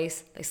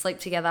place, they sleep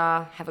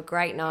together, have a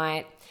great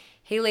night.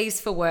 He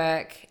leaves for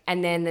work,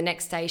 and then the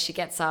next day she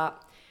gets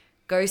up,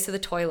 goes to the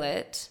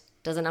toilet,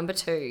 does a number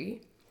two,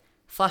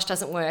 flush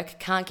doesn't work,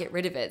 can't get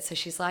rid of it. So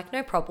she's like,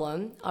 no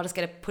problem, I'll just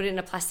put it in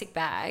a plastic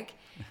bag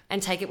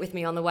and take it with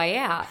me on the way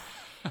out.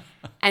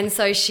 And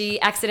so she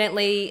writes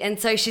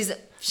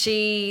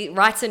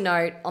a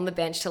note on the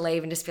bench to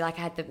leave and just be like,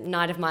 I had the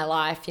night of my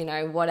life,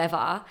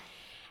 whatever.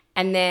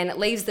 And then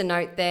leaves the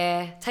note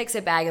there, takes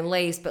her bag and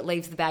leaves, but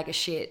leaves the bag of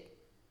shit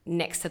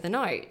next to the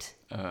note.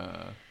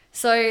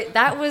 So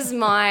that was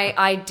my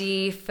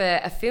idea for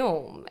a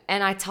film.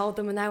 And I told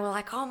them, and they were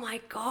like, oh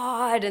my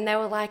God. And they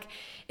were like,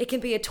 it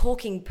can be a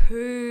talking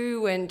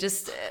poo and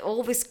just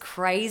all this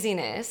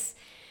craziness.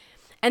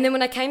 And then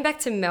when I came back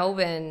to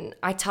Melbourne,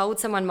 I told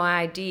someone my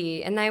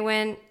idea and they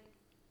went,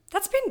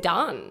 that's been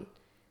done.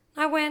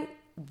 I went,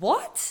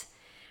 what?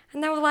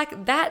 And they were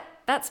like,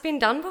 that's been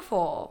done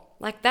before.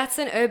 Like, that's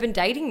an urban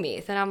dating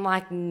myth. And I'm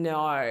like,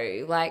 no,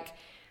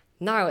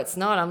 it's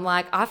not. I'm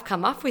like, I've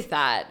come up with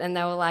that. And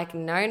they were like,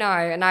 no.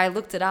 And I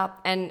looked it up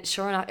and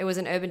sure enough, it was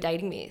an urban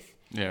dating myth.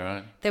 Yeah,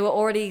 right. There were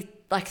already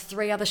like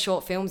 3 other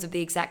short films of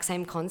the exact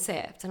same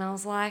concept. And I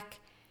was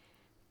like,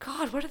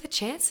 God, what are the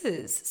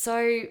chances?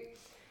 So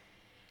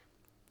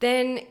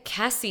then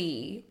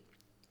Cassie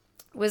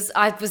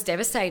I was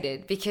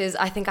devastated because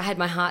I think I had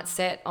my heart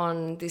set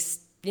on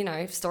this,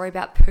 story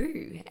about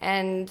poo.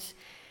 And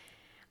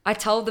I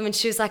told them and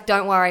she was like,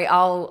 don't worry,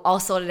 I'll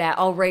sort it out.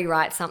 I'll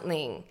rewrite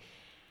something.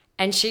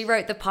 And she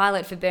wrote the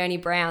pilot for Bernie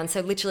Brown.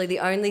 So literally the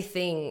only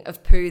thing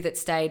of poo that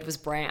stayed was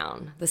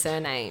Brown, the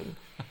surname.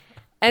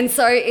 And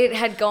so it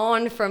had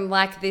gone from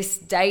like this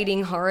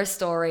dating horror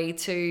story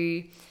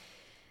to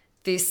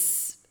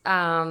this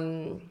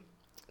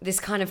this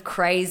kind of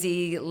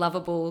crazy,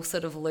 lovable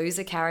sort of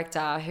loser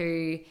character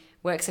who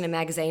works in a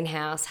magazine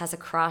house, has a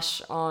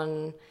crush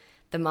on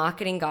the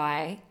marketing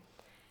guy,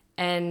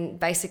 and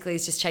basically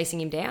is just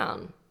chasing him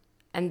down.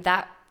 And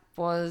that's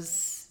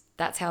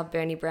how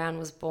Bernie Brown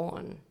was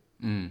born.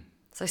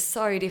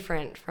 So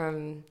different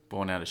from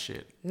Born out of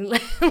shit.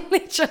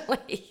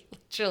 literally.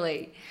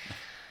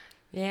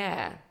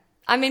 Yeah.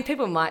 I mean,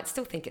 people might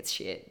still think it's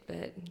shit,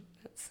 but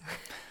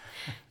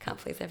can't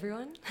please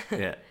everyone.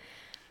 Yeah.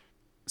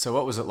 So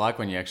what was it like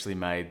when you actually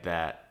made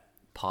that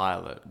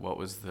pilot? What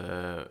was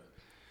the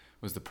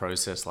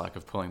process like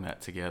of pulling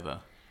that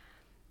together?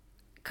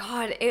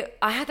 God,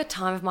 I had the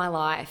time of my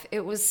life.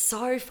 It was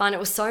so fun. It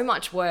was so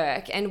much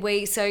work. And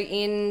so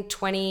in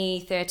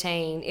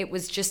 2013, it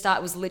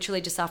was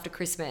literally just after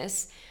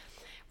Christmas.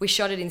 We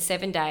shot it in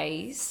 7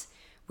 days.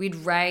 We'd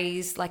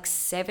raised like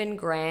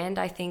 $7,000,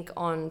 I think,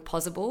 on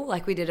Pozible.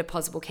 Like we did a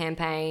Pozible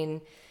campaign,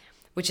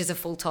 which is a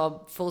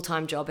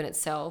full-time job in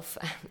itself,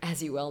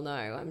 as you well know,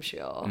 I'm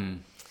sure.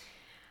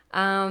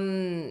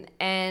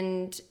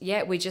 And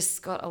yeah, we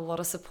just got a lot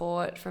of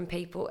support from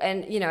people,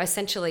 and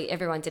essentially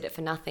everyone did it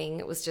for nothing.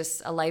 It was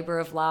just a labor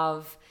of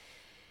love,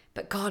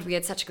 but God, we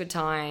had such a good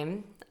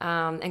time,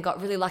 and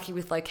got really lucky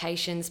with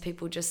locations,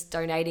 people just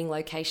donating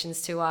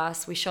locations to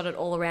us. We shot it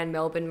all around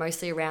Melbourne,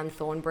 mostly around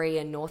Thornbury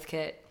and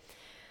Northcote.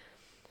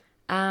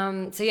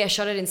 So yeah,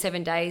 shot it in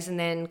 7 days and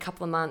then a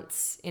couple of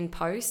months in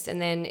post,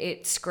 and then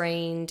it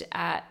screened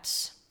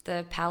at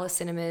the Palace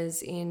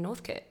Cinemas in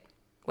Northcote,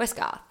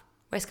 Westgarth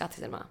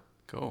Cinema.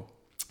 Cool.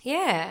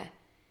 Yeah.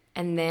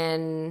 And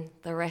then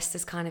the rest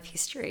is kind of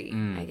history,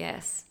 I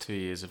guess. 2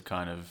 years of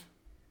kind of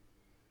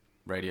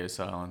radio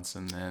silence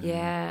and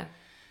then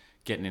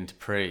getting into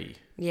pre.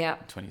 Yeah.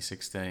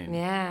 2016.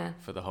 Yeah.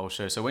 For the whole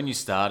show. So when you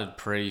started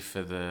pre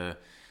for the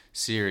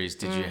series,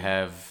 did you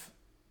have...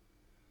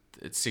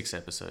 It's 6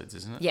 episodes,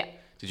 isn't it? Yeah.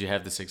 Did you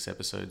have the 6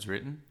 episodes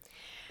written?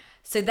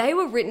 So they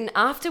were written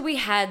after we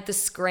had the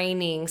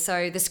screening.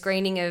 So the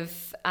screening of...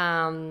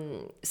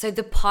 so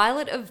the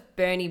pilot of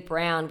Bernie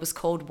Brown was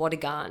called What a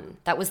Gun.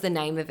 That was the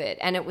name of it.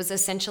 And it was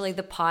essentially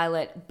the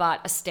pilot,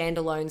 but a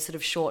standalone sort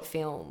of short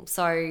film.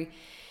 So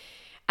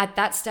at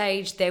that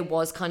stage, there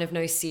was kind of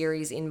no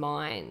series in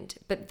mind.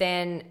 But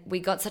then we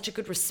got such a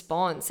good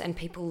response and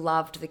people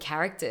loved the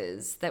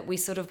characters that we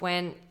sort of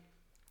went,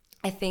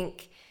 I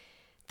think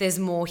there's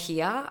more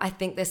here. I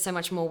think there's so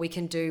much more we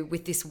can do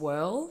with this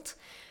world.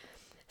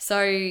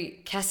 So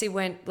Cassie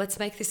went, let's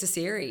make this a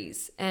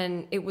series.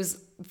 And it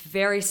was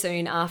very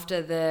soon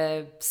after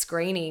the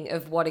screening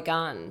of What a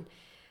Gun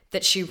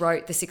that she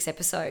wrote the 6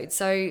 episodes.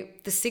 So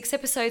the 6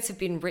 episodes have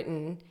been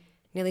written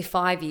nearly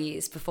 5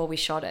 years before we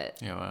shot it.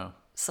 Yeah, wow.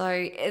 So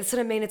it's what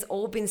I mean. It's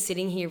all been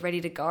sitting here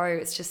ready to go.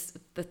 It's just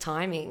the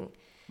timing.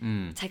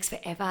 It takes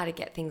forever to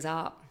get things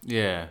up.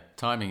 Yeah,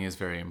 timing is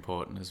very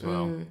important as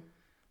well.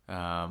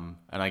 And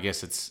I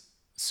guess it's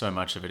so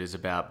much of it is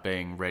about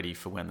being ready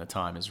for when the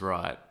time is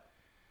right.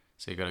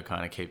 So you've got to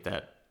kind of keep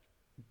that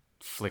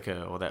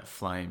flicker or that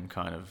flame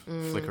kind of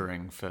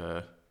flickering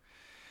for,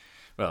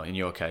 well, in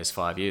your case,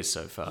 5 years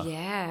so far.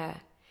 Yeah.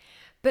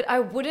 But I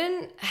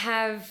wouldn't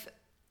have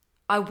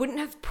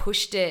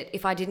pushed it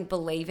if I didn't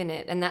believe in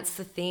it. And that's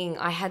the thing.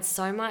 I had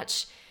so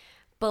much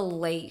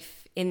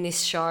belief in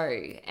this show,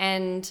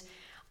 and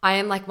I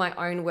am like my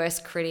own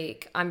worst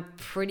critic. I'm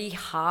pretty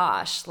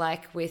harsh,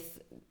 like with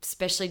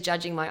especially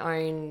judging my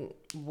own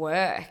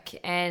work,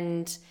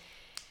 and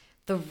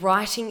the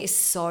writing is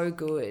so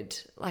good.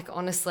 Like,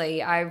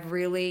 honestly, I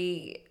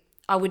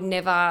would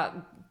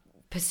never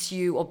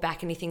pursue or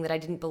back anything that I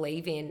didn't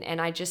believe in. And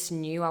I just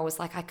knew, I was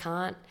like, I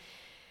can't,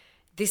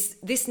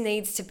 this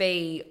needs to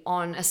be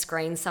on a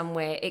screen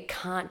somewhere. It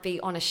can't be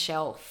on a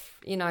shelf,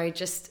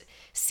 just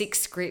 6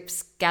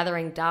 scripts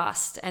gathering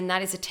dust. And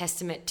that is a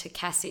testament to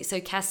Cassie. So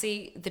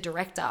Cassie, the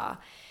director,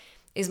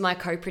 is my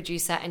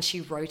co-producer, and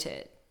she wrote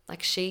it.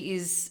 Like, she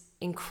is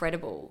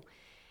incredible.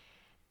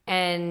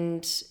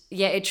 And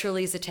yeah, it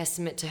truly is a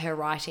testament to her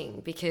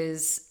writing,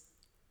 because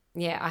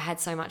yeah, I had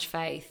so much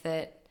faith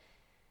that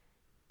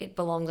it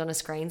belonged on a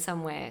screen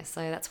somewhere.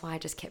 So that's why I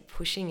just kept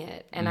pushing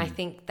it. And I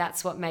think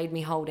that's what made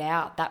me hold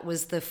out. That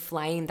was the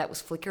flame that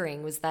was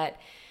flickering, was that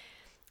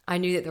I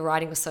knew that the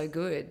writing was so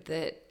good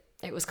that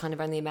it was kind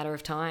of only a matter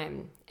of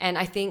time. And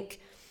I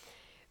think,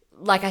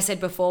 like I said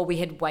before,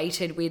 we'd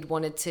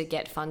wanted to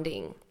get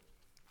funding.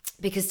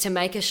 Because to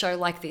make a show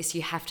like this,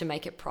 you have to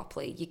make it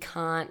properly. You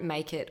can't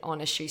make it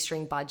on a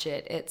shoestring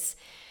budget. It's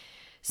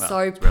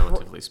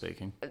relatively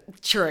speaking.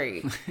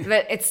 True.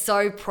 But it's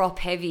so prop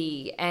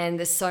heavy, and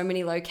there's so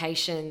many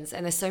locations,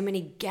 and there's so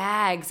many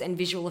gags and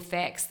visual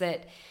effects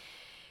that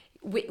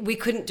we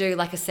couldn't do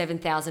like a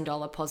 $7,000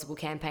 Pozible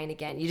campaign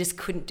again. You just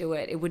couldn't do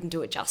it. It wouldn't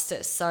do it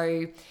justice.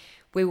 So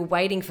we were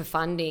waiting for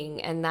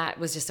funding, and that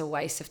was just a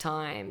waste of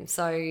time.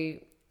 So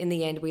in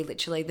the end, we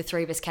literally, the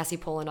 3 of us, Cassie,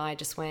 Paul and I,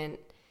 just went,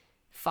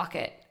 fuck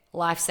it,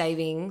 life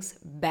savings,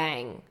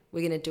 bang, we're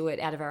going to do it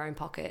out of our own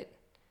pocket.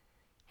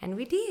 And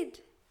we did.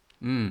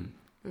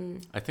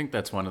 I think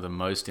that's one of the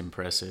most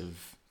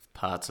impressive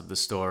parts of the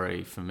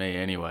story for me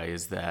anyway,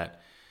 is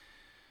that,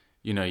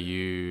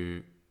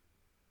 you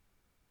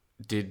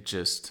did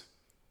just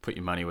put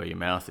your money where your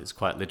mouth is,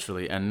 quite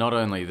literally. And not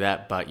only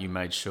that, but you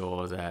made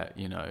sure that,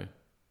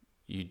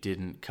 you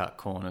didn't cut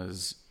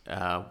corners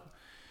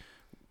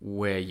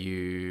where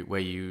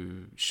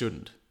you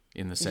shouldn't,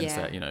 in the sense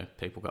that,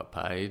 people got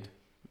paid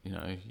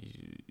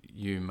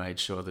you made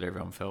sure that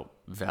everyone felt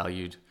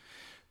valued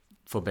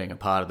for being a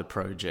part of the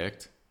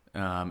project.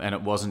 And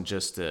it wasn't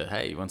just a,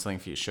 hey, you want something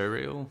for your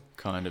showreel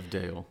kind of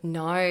deal.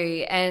 No,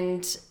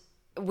 and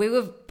we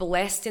were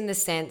blessed in the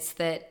sense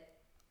that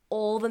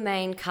all the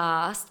main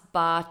cast,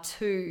 bar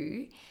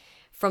 2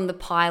 from the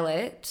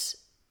pilot,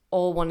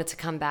 all wanted to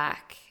come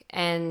back.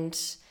 And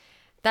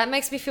that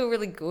makes me feel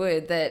really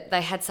good that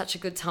they had such a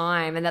good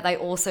time and that they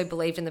also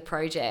believed in the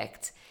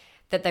project,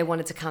 that they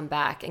wanted to come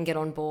back and get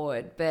on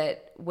board.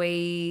 But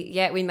we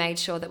made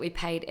sure that we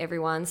paid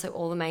everyone. So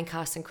all the main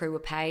cast and crew were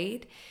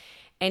paid.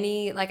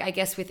 Any, like, I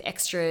guess with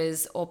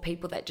extras or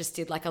people that just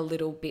did like a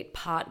little bit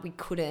part, we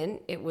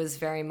couldn't. It was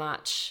very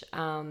much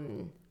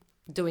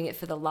doing it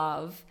for the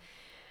love.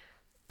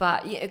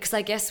 But yeah, because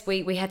I guess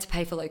we had to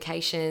pay for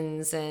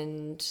locations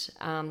and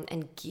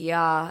gear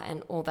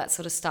and all that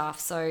sort of stuff.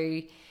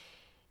 So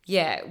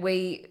yeah,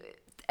 we,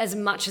 as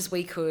much as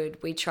we could,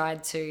 we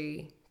tried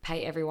to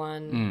pay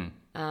everyone.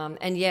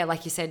 And yeah,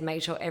 like you said,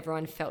 made sure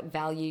everyone felt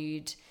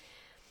valued.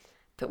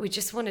 But we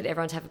just wanted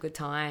everyone to have a good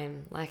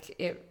time. Like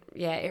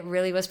it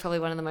really was probably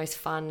one of the most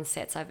fun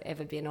sets I've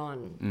ever been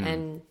on.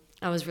 And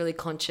I was really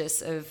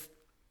conscious of,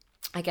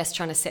 I guess,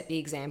 trying to set the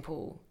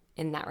example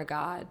in that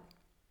regard.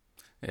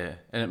 Yeah,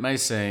 and it may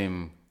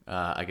seem,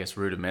 I guess,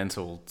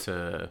 rudimental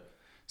to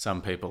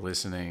some people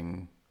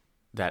listening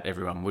that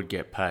everyone would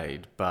get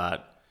paid,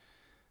 but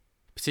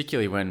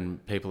particularly when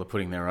people are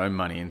putting their own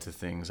money into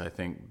things, I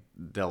think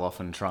they'll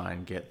often try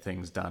and get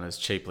things done as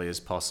cheaply as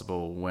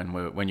possible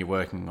when you're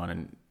working on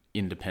an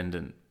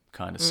independent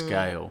kind of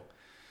scale.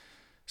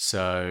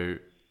 So,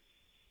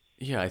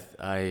 yeah,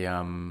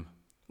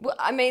 Well,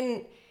 I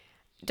mean,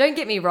 don't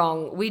get me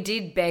wrong. We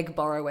did beg,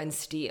 borrow, and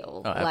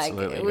steal. Oh,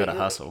 absolutely. You got to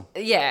hustle.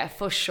 Yeah,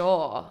 for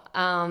sure.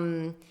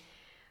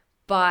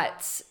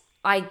 But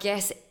I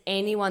guess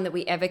anyone that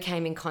we ever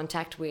came in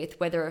contact with,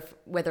 whether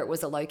it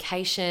was a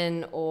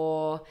location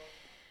or,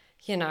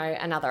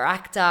 another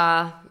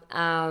actor,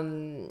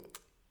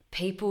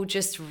 people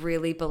just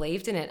really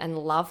believed in it and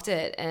loved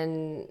it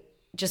and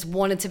just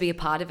wanted to be a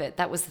part of it.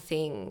 That was the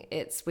thing.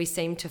 We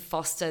seemed to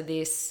foster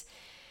this,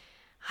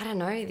 I don't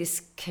know,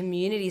 this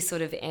community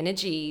sort of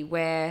energy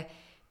where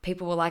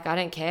people were like, I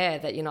don't care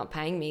that you're not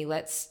paying me.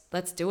 Let's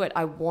do it.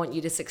 I want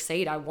you to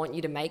succeed. I want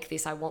you to make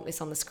this. I want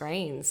this on the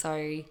screen.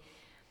 So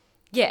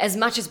yeah, as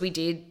much as we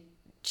did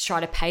try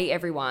to pay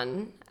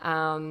everyone,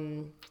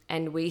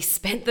 and we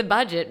spent the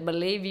budget,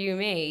 believe you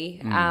me,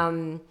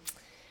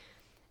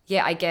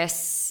 I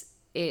guess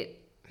it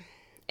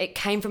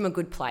came from a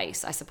good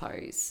place, I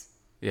suppose.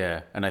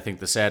 Yeah, and I think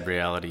the sad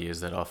reality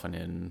is that often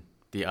in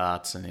the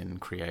arts and in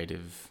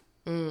creative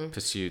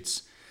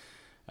pursuits,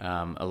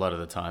 a lot of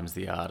the times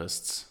the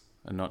artists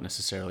are not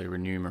necessarily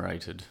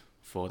remunerated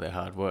for their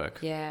hard work.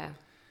 Yeah.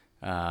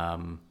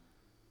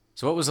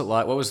 So what was it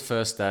like? What was the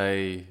first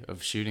day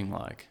of shooting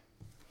like?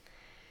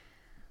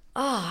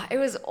 Oh, it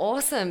was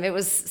awesome. It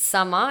was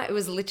summer. It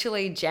was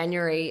literally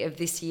January of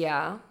this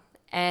year.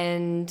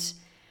 And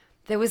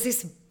there was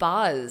this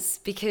buzz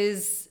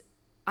because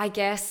I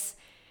guess,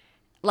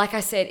 like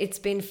I said, it's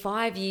been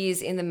 5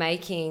 years in the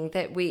making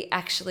that we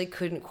actually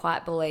couldn't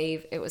quite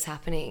believe it was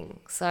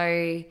happening.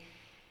 So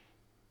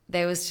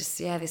there was just,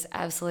 this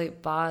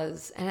absolute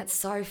buzz. And it's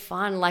so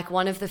fun. Like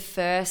one of the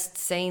first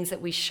scenes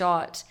that we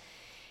shot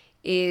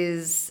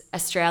is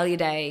Australia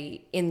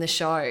Day in the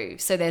show.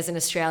 So there's an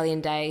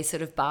Australian Day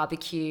sort of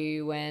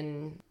barbecue,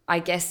 and I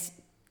guess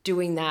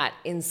doing that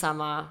in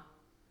summer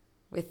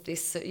with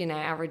this,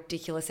 our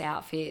ridiculous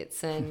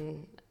outfits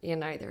and,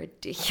 the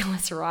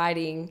ridiculous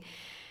writing.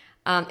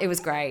 It was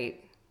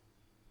great.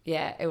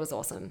 Yeah, it was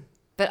awesome.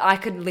 But I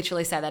could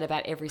literally say that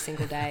about every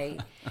single day.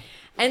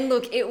 And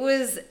look,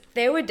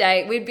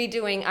 we'd be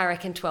doing, I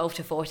reckon, 12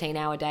 to 14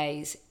 hour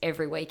days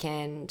every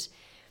weekend.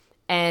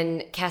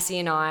 And Cassie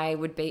and I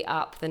would be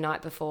up the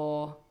night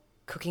before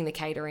cooking the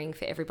catering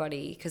for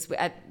everybody because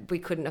we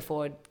couldn't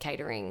afford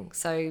catering.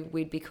 So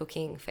we'd be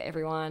cooking for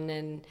everyone.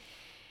 And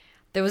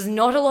there was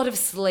not a lot of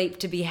sleep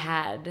to be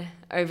had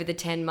over the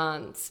 10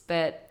 months.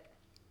 But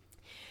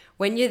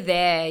when you're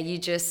there, you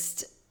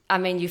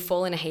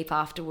fall in a heap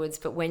afterwards.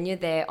 But when you're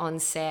there on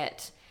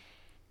set,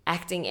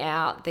 acting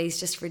out these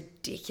just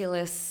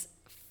ridiculous,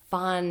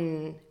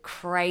 fun,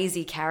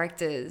 crazy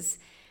characters,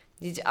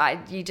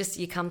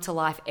 you come to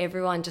life.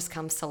 Everyone just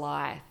comes to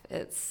life.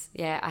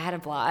 I had a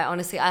blast.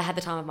 Honestly, I had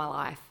the time of my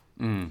life.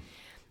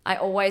 I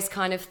always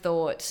kind of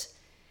thought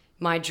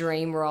my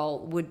dream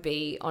role would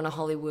be on a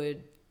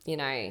Hollywood,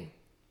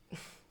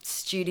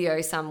 studio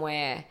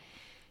somewhere,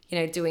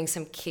 doing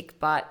some kick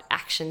butt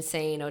action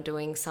scene or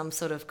doing some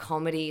sort of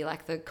comedy,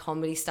 like the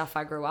comedy stuff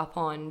I grew up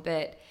on.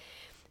 But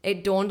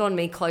it dawned on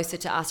me closer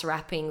to us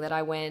rapping that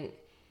I went,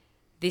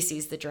 this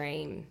is the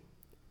dream.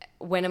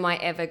 When am I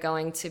ever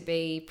going to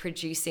be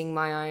producing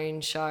my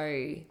own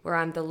show where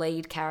I'm the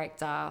lead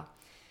character,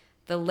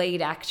 the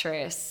lead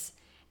actress,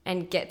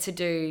 and get to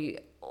do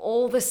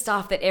all the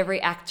stuff that every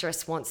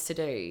actress wants to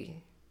do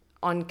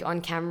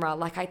on camera?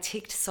 Like I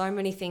ticked so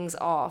many things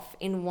off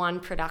in one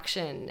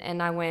production,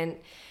 and I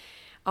went,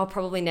 I'll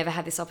probably never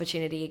have this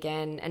opportunity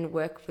again and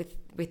work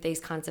with these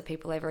kinds of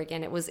people ever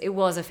again. It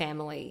was a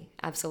family,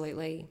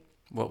 absolutely.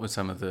 What were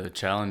some of the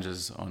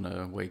challenges on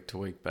a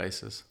week-to-week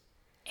basis?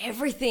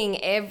 Everything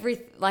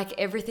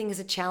is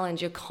a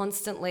challenge. You're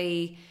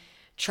constantly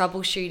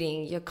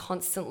troubleshooting. You're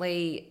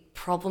constantly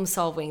problem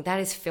solving. That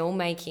is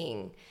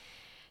filmmaking.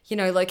 You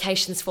know,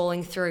 locations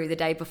falling through the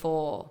day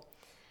before.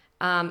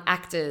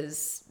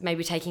 Actors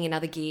maybe taking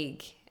another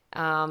gig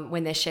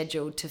when they're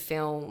scheduled to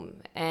film,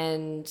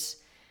 and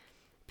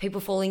people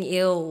falling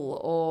ill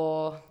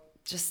or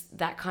just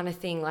that kind of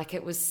thing. Like,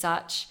 it was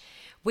such...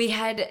 We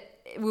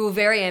were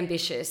very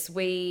ambitious.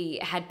 We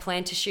had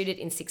planned to shoot it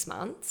in 6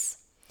 months.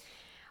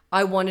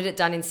 I wanted it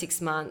done in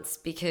 6 months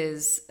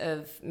because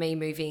of me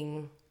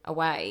moving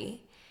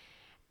away,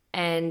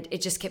 and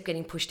it just kept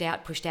getting pushed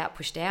out.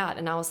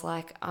 And I was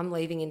like, I'm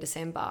leaving in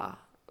December.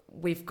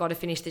 We've got to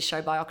finish this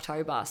show by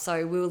October.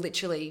 So we were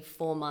literally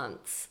 4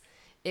 months.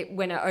 It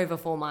went over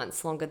 4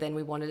 months, longer than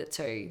we wanted it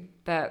to.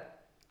 But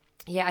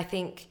yeah, I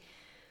think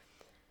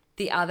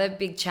the other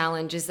big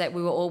challenge is that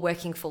we were all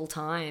working full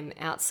time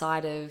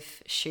outside of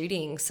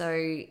shooting.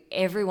 So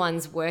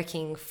everyone's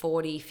working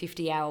 40,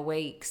 50-hour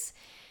weeks,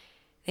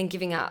 then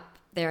giving up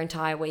their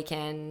entire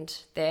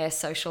weekend, their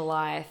social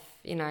life,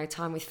 you know,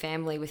 time with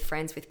family, with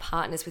friends, with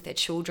partners, with their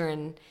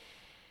children,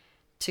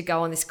 to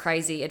go on this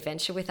crazy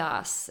adventure with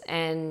us.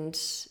 And,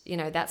 you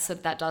know,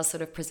 that does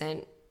sort of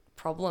present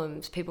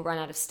problems. People run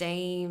out of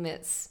steam.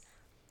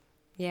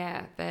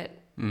 But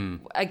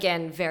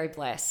again, very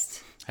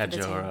blessed. How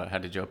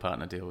did your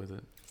partner deal with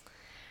it?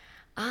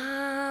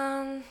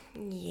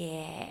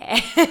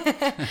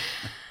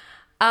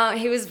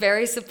 He was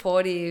very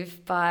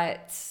supportive,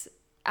 but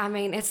I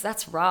mean,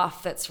 that's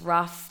rough. That's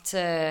rough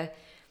to,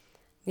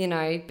 you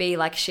know, be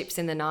like ships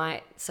in the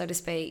night, so to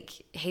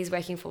speak. He's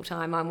working full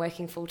time. I'm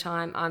working full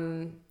time.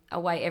 I'm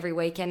away every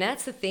weekend.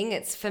 That's the thing.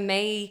 It's, for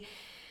me,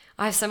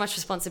 I have so much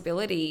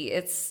responsibility.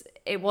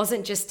 It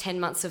wasn't just 10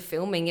 months of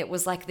filming. It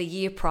was like the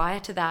year prior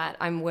to that.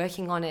 I'm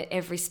working on it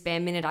every spare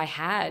minute I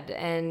had.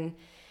 And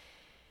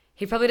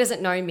he probably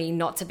doesn't know me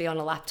not to be on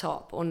a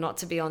laptop or not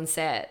to be on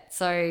set.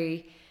 So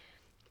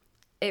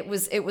it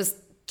was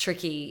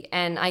tricky.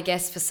 And I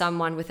guess for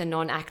someone with a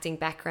non-acting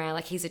background,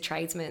 like, he's a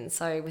tradesman,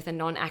 so with a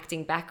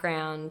non-acting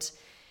background,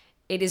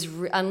 it is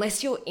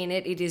unless you're in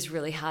it, it is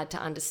really hard to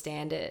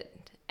understand it.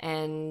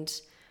 And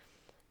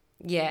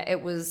yeah,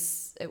 it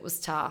was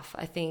tough.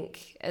 I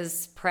think,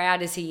 as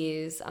proud as he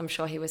is, I'm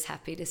sure he was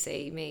happy to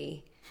see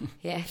me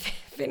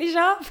finish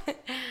up.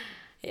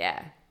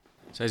 Yeah.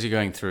 So as you're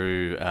going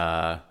through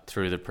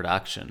the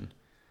production,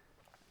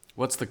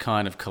 what's the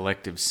kind of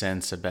collective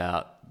sense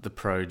about the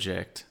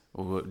project?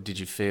 Or did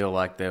you feel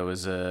like there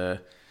was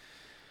a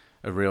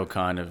real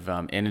kind of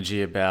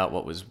energy about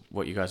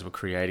what you guys were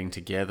creating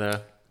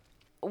together?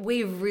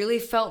 We really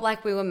felt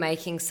like we were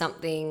making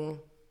something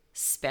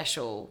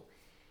special.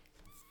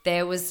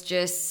 There was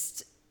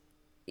just,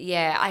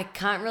 I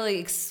can't really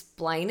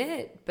explain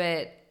it,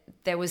 but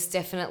there was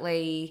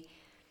definitely,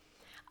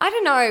 I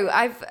don't know,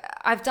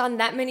 I've done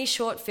that many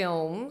short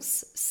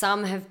films.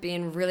 Some have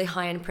been really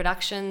high-end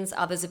productions,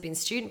 others have been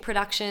student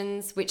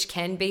productions, which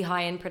can be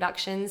high-end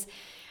productions,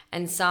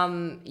 and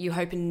some you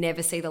hope and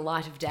never see the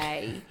light of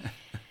day.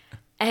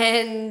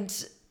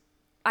 And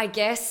I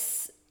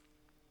guess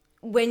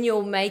when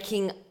you're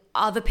making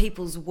other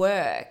people's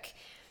work,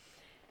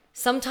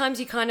 sometimes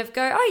you kind of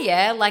go, oh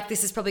yeah, like,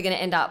 this is probably going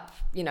to end up,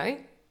 you know,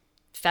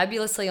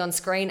 fabulously on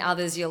screen.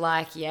 Others you're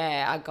like,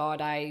 yeah, oh God,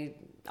 I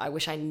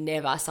wish I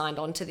never signed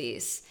on to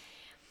this.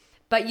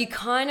 But you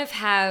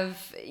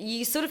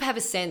sort of have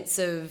a sense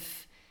of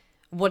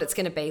what it's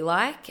going to be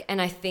like. And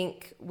I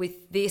think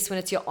with this, when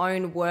it's your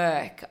own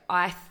work,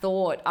 I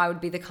thought I would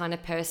be the kind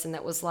of person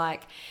that was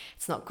like,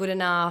 it's not good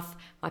enough.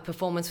 My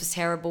performance was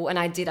terrible. And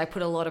I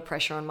put a lot of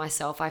pressure on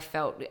myself. I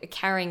felt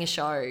carrying a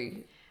show,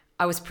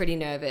 I was pretty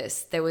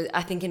nervous.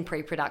 I think in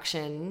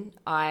pre-production,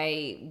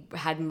 I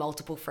had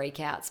multiple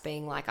freakouts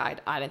being like,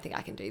 I don't think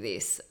I can do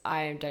this.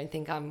 I don't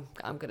think I'm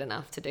good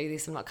enough to do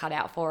this. I'm not cut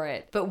out for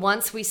it. But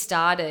once we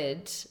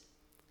started,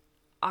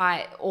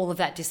 all of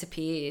that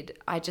disappeared.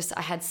 I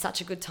had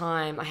such a good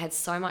time. I had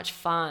so much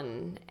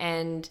fun.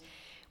 And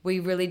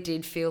we really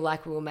did feel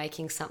like we were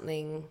making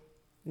something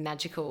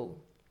magical.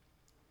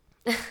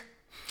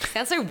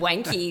 Sounds so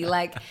wanky.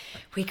 Like,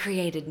 we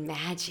created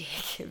magic.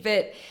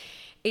 But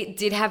it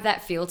did have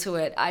that feel to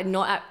it.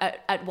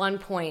 At one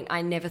point,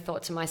 I never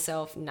thought to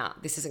myself, nah,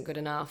 this isn't good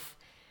enough.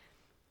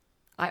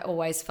 I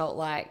always felt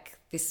like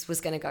this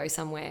was going to go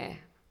somewhere.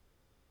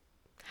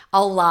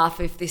 I'll laugh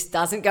if this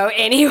doesn't go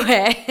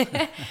anywhere.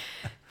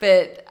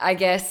 But I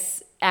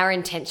guess our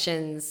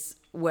intentions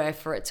were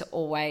for it to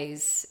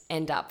always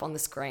end up on the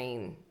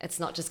screen. It's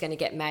not just going to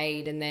get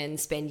made and then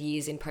spend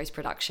years in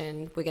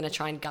post-production. We're going to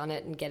try and gun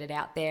it and get it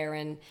out there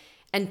and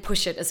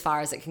push it as far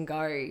as it can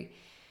go.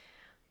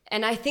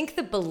 And I think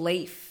the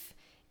belief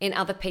in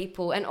other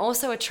people, and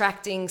also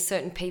attracting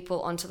certain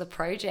people onto the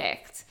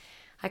project.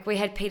 Like, we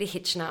had Peter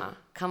Hitchner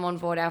come on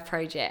board our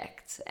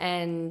project,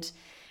 and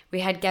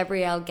we had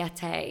Gabrielle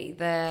Gatte,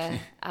 the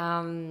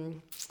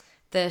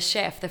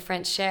the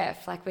French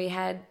chef. Like, we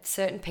had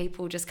certain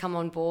people just come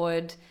on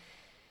board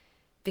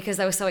because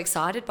they were so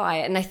excited by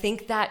it. And I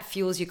think that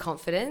fuels your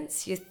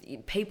confidence.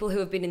 People who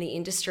have been in the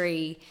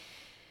industry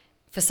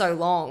for so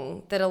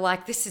long that are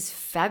like, this is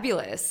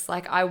fabulous.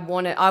 Like, I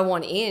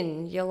want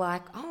in. You're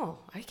like, oh,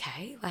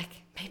 okay. Like,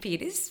 maybe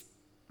it is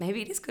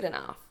good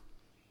enough.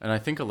 And I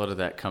think a lot of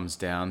that comes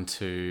down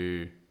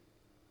to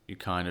your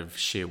kind of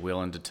sheer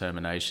will and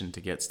determination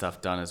to get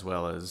stuff done, as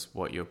well as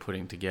what you're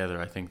putting together.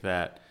 I think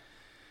that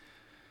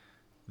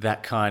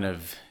kind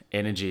of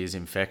energy is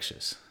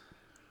infectious.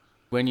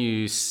 When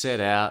you set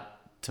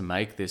out to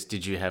make this,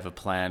 did you have a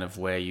plan of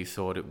where you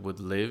thought it would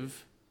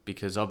live?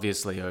 Because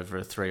obviously over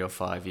a 3 or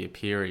 5 year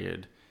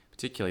period,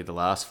 particularly the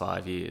last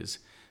 5 years,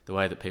 the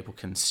way that people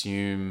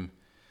consume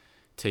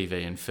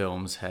TV and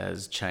films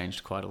has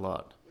changed quite a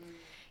lot.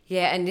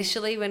 Yeah,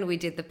 initially when we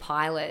did the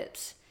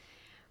pilot,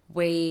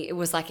 it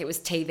was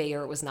TV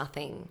or it was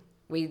nothing.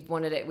 We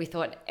wanted it. We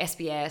thought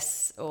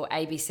SBS or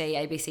ABC,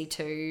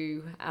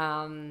 ABC2,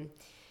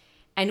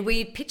 and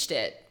we pitched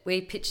it.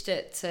 We pitched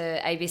it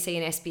to ABC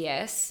and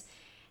SBS.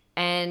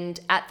 And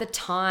at the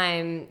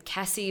time,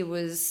 Cassie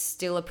was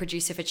still a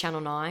producer for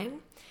Channel 9.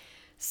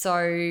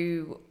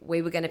 So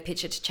we were going to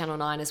pitch it to Channel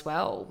 9 as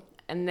well.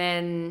 And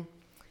then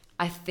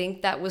I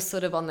think that was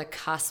sort of on the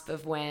cusp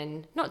of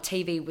when, not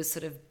TV was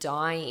sort of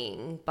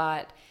dying,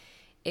 but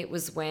it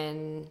was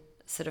when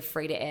sort of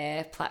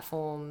free-to-air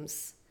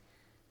platforms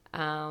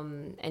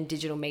and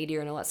digital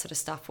media and all that sort of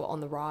stuff were on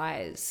the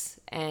rise.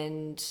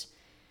 And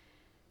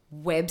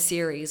web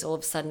series all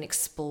of a sudden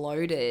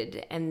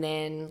exploded, and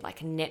then like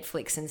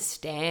Netflix and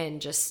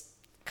Stan just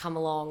come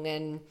along.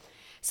 And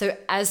so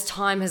as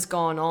time has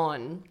gone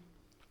on,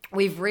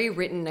 we've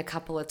rewritten a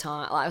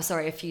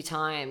few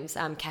times.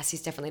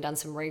 Cassie's definitely done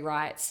some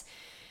rewrites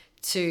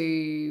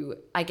to,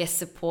 I guess,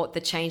 support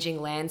the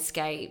changing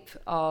landscape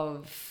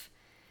of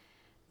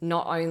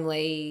not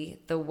only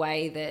the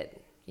way that,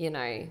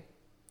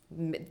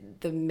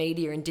 the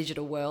media and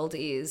digital world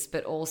is,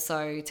 but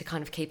also to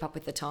kind of keep up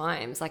with the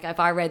times. Like,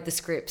 if I read the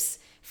scripts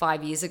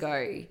 5 years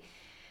ago,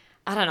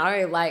 I don't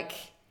know, like,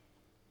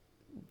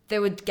 there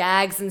were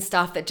gags and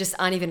stuff that just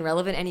aren't even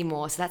relevant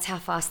anymore. So that's how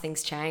fast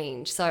things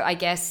change. So I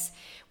guess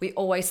we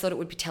always thought it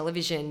would be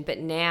television, but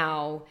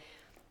now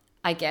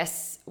I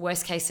guess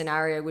worst case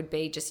scenario would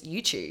be just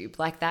YouTube.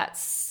 Like,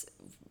 that's,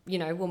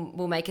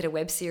 we'll make it a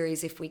web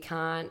series if we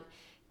can't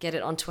get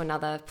it onto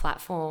another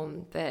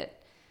platform. But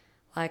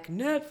like,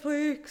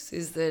 Netflix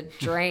is the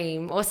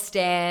dream, or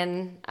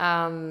Stan.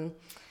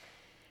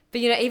 But,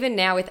 even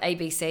now with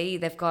ABC,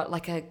 they've got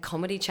like a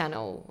comedy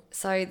channel.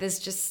 So there's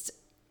just,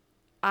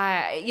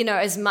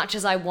 as much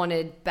as I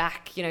wanted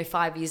back,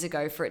 5 years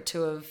ago for it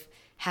to have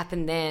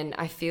happened then,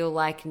 I feel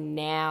like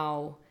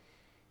now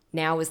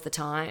is the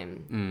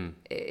time.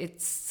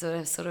 It's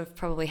sort of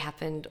probably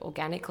happened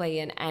organically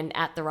and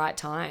at the right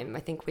time. I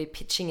think we're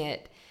pitching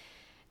it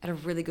at a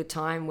really good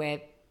time where,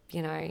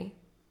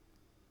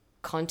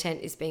 content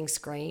is being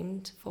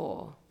screamed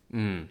for.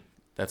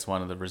 That's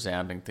one of the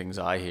resounding things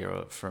I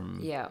hear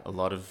from a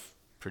lot of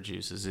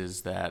producers,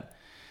 is that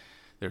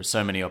there are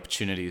so many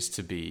opportunities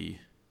to be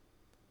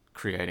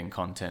creating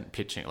content,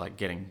 pitching, like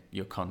getting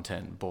your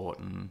content bought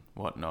and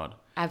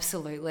whatnot.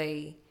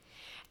 Absolutely.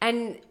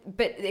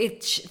 But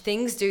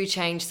things do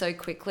change so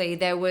quickly.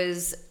 There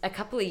was a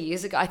couple of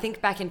years ago, I think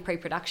back in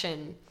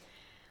pre-production,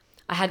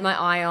 I had my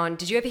eye on,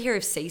 did you ever hear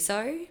of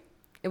CISO?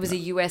 It was a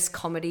US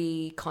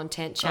comedy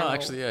content channel. Oh,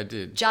 actually, yeah, I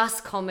did.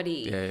 Just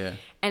comedy. Yeah.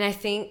 And I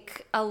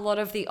think a lot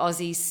of the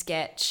Aussie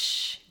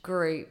sketch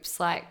groups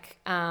like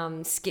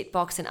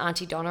Skitbox and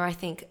Auntie Donna, I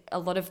think a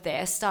lot of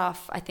their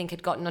stuff, I think,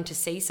 had gotten onto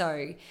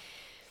CISO.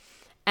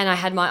 And I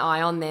had my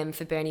eye on them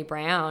for Bernie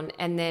Brown.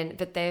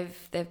 But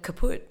they've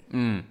kaput.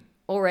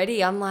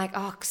 Already. I'm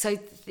like, so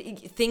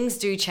things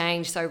do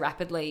change so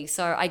rapidly.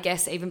 So I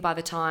guess even by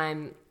the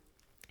time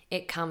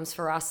it comes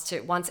for us to,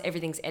 once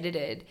everything's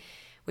edited,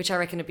 which I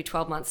reckon would be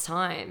 12 months'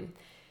 time,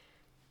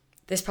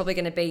 there's probably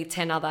going to be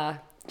 10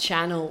 other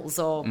channels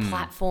or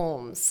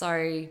platforms.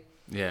 So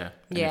yeah.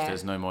 And if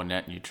there's no more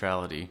net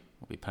neutrality,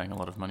 we'll be paying a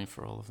lot of money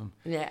for all of them.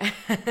 Yeah.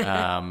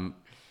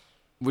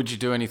 Would you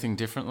do anything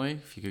differently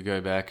if you could go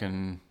back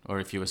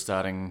or if you were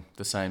starting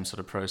the same sort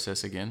of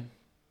process again?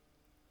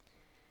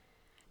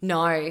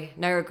 No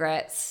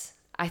regrets.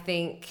 I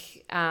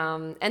think,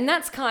 and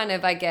that's kind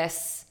of, I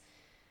guess,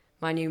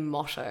 my new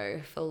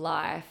motto for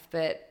life,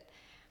 but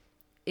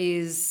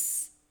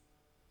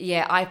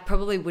I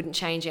probably wouldn't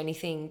change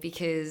anything,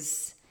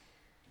 because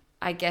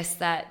I guess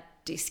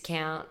that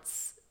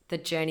discounts the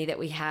journey that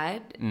we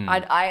had.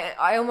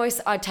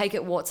 I'd take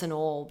it warts and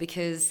all,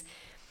 because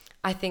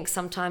I think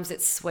sometimes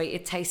it's sweet.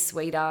 It tastes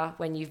sweeter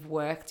when you've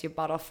worked your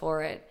butt off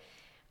for it.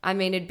 I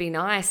mean, it'd be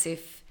nice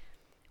if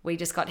we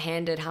just got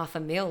handed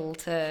 $500,000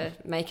 to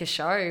make a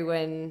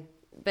show,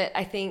 but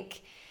I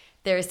think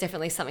there is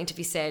definitely something to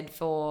be said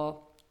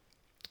for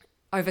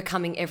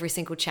overcoming every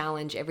single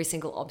challenge, every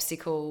single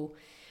obstacle,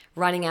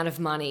 running out of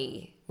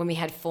money when we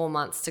had 4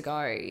 months to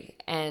go,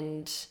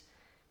 and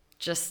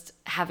just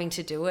having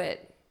to do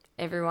it.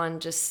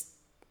 Everyone just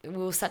we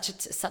were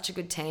such a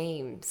good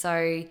team.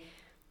 So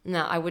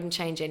no, I wouldn't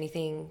change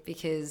anything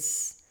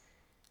because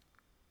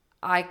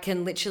I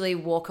can literally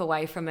walk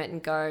away from it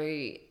and go,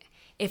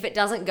 if it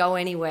doesn't go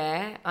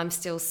anywhere, I'm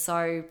still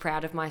so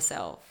proud of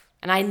myself.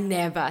 And I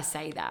never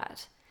say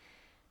that.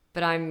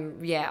 But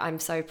I'm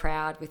so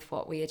proud with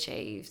what we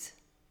achieved.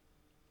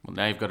 Well,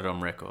 now you've got it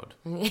on record.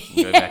 Yes.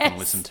 Go back and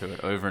listen to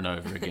it over and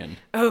over again.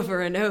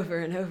 Over and over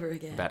and over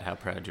again. About how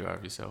proud you are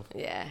of yourself.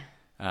 Yeah.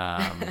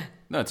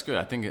 No, it's good.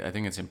 I think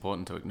it's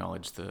important to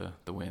acknowledge the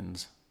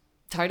wins.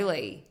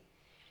 Totally.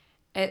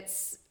 I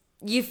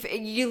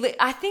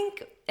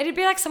think it'd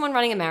be like someone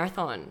running a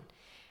marathon.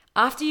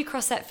 After you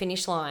cross that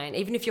finish line,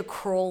 even if you're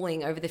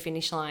crawling over the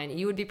finish line,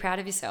 you would be proud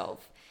of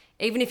yourself.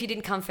 Even if you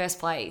didn't come first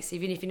place,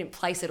 even if you didn't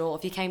place at all,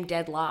 if you came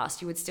dead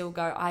last, you would still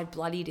go, I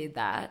bloody did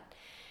that.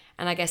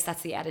 And I guess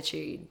that's the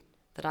attitude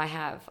that I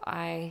have.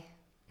 I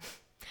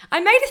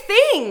made a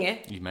thing.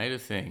 You made a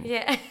thing.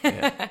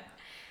 Yeah.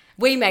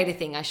 We made a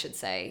thing, I should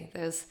say.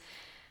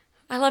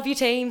 I love you,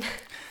 team.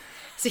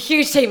 It's a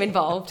huge team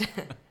involved.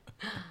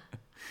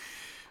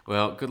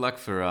 Well, good luck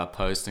for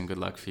post and good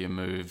luck for your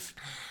move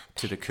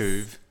to the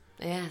Couve.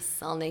 Yes,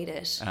 I'll need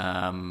it.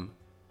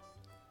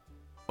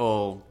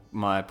 All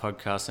my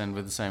podcasts end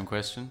with the same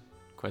question.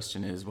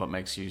 Question is, what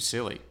makes you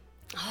silly?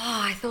 Oh,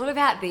 I thought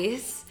about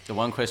this. The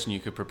one question you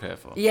could prepare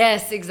for.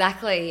 Yes,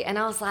 exactly. And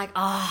I was like,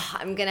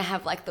 I'm going to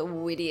have like the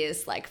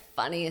wittiest, like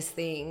funniest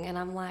thing. And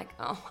I'm like,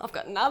 I've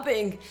got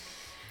nothing.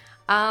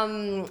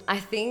 I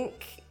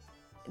think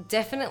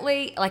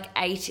definitely like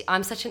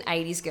I'm such an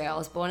 80s girl. I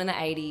was born in the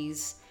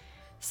 80s.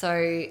 So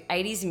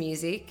 80s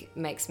music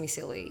makes me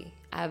silly.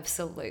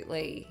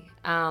 Absolutely.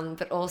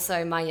 But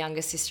also my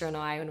younger sister and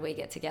I, when we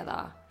get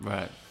together.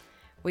 Right.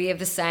 We have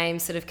the same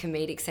sort of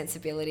comedic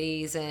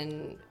sensibilities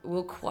and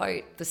we'll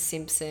quote The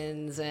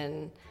Simpsons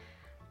and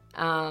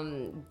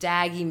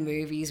daggy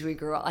movies we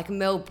grew up, like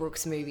Mel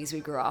Brooks movies we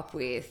grew up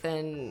with.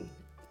 And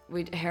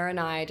her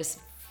and I just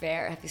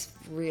have this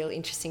real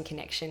interesting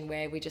connection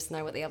where we just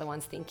know what the other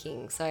one's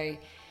thinking. So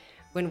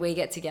when we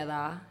get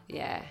together,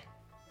 yeah,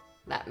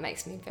 that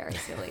makes me very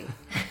silly.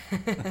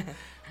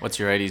 What's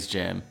your 80s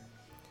jam?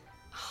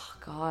 Oh,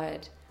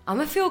 God.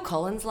 I'm a Phil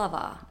Collins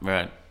lover.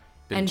 Right.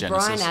 Bit And of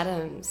Genesis. Bryan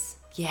Adams.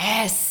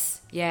 Yes.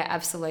 Yeah,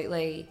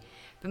 absolutely.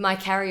 But my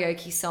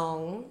karaoke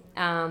song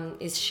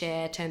is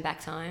Cher, Turn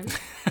Back Time.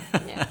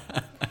 Yeah.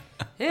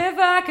 If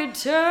I could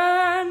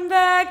turn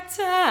back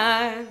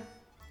time.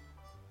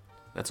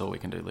 That's all we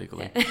can do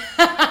legally.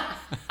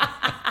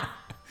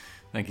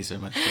 Thank you so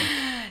much,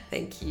 Jen.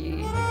 Thank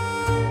you.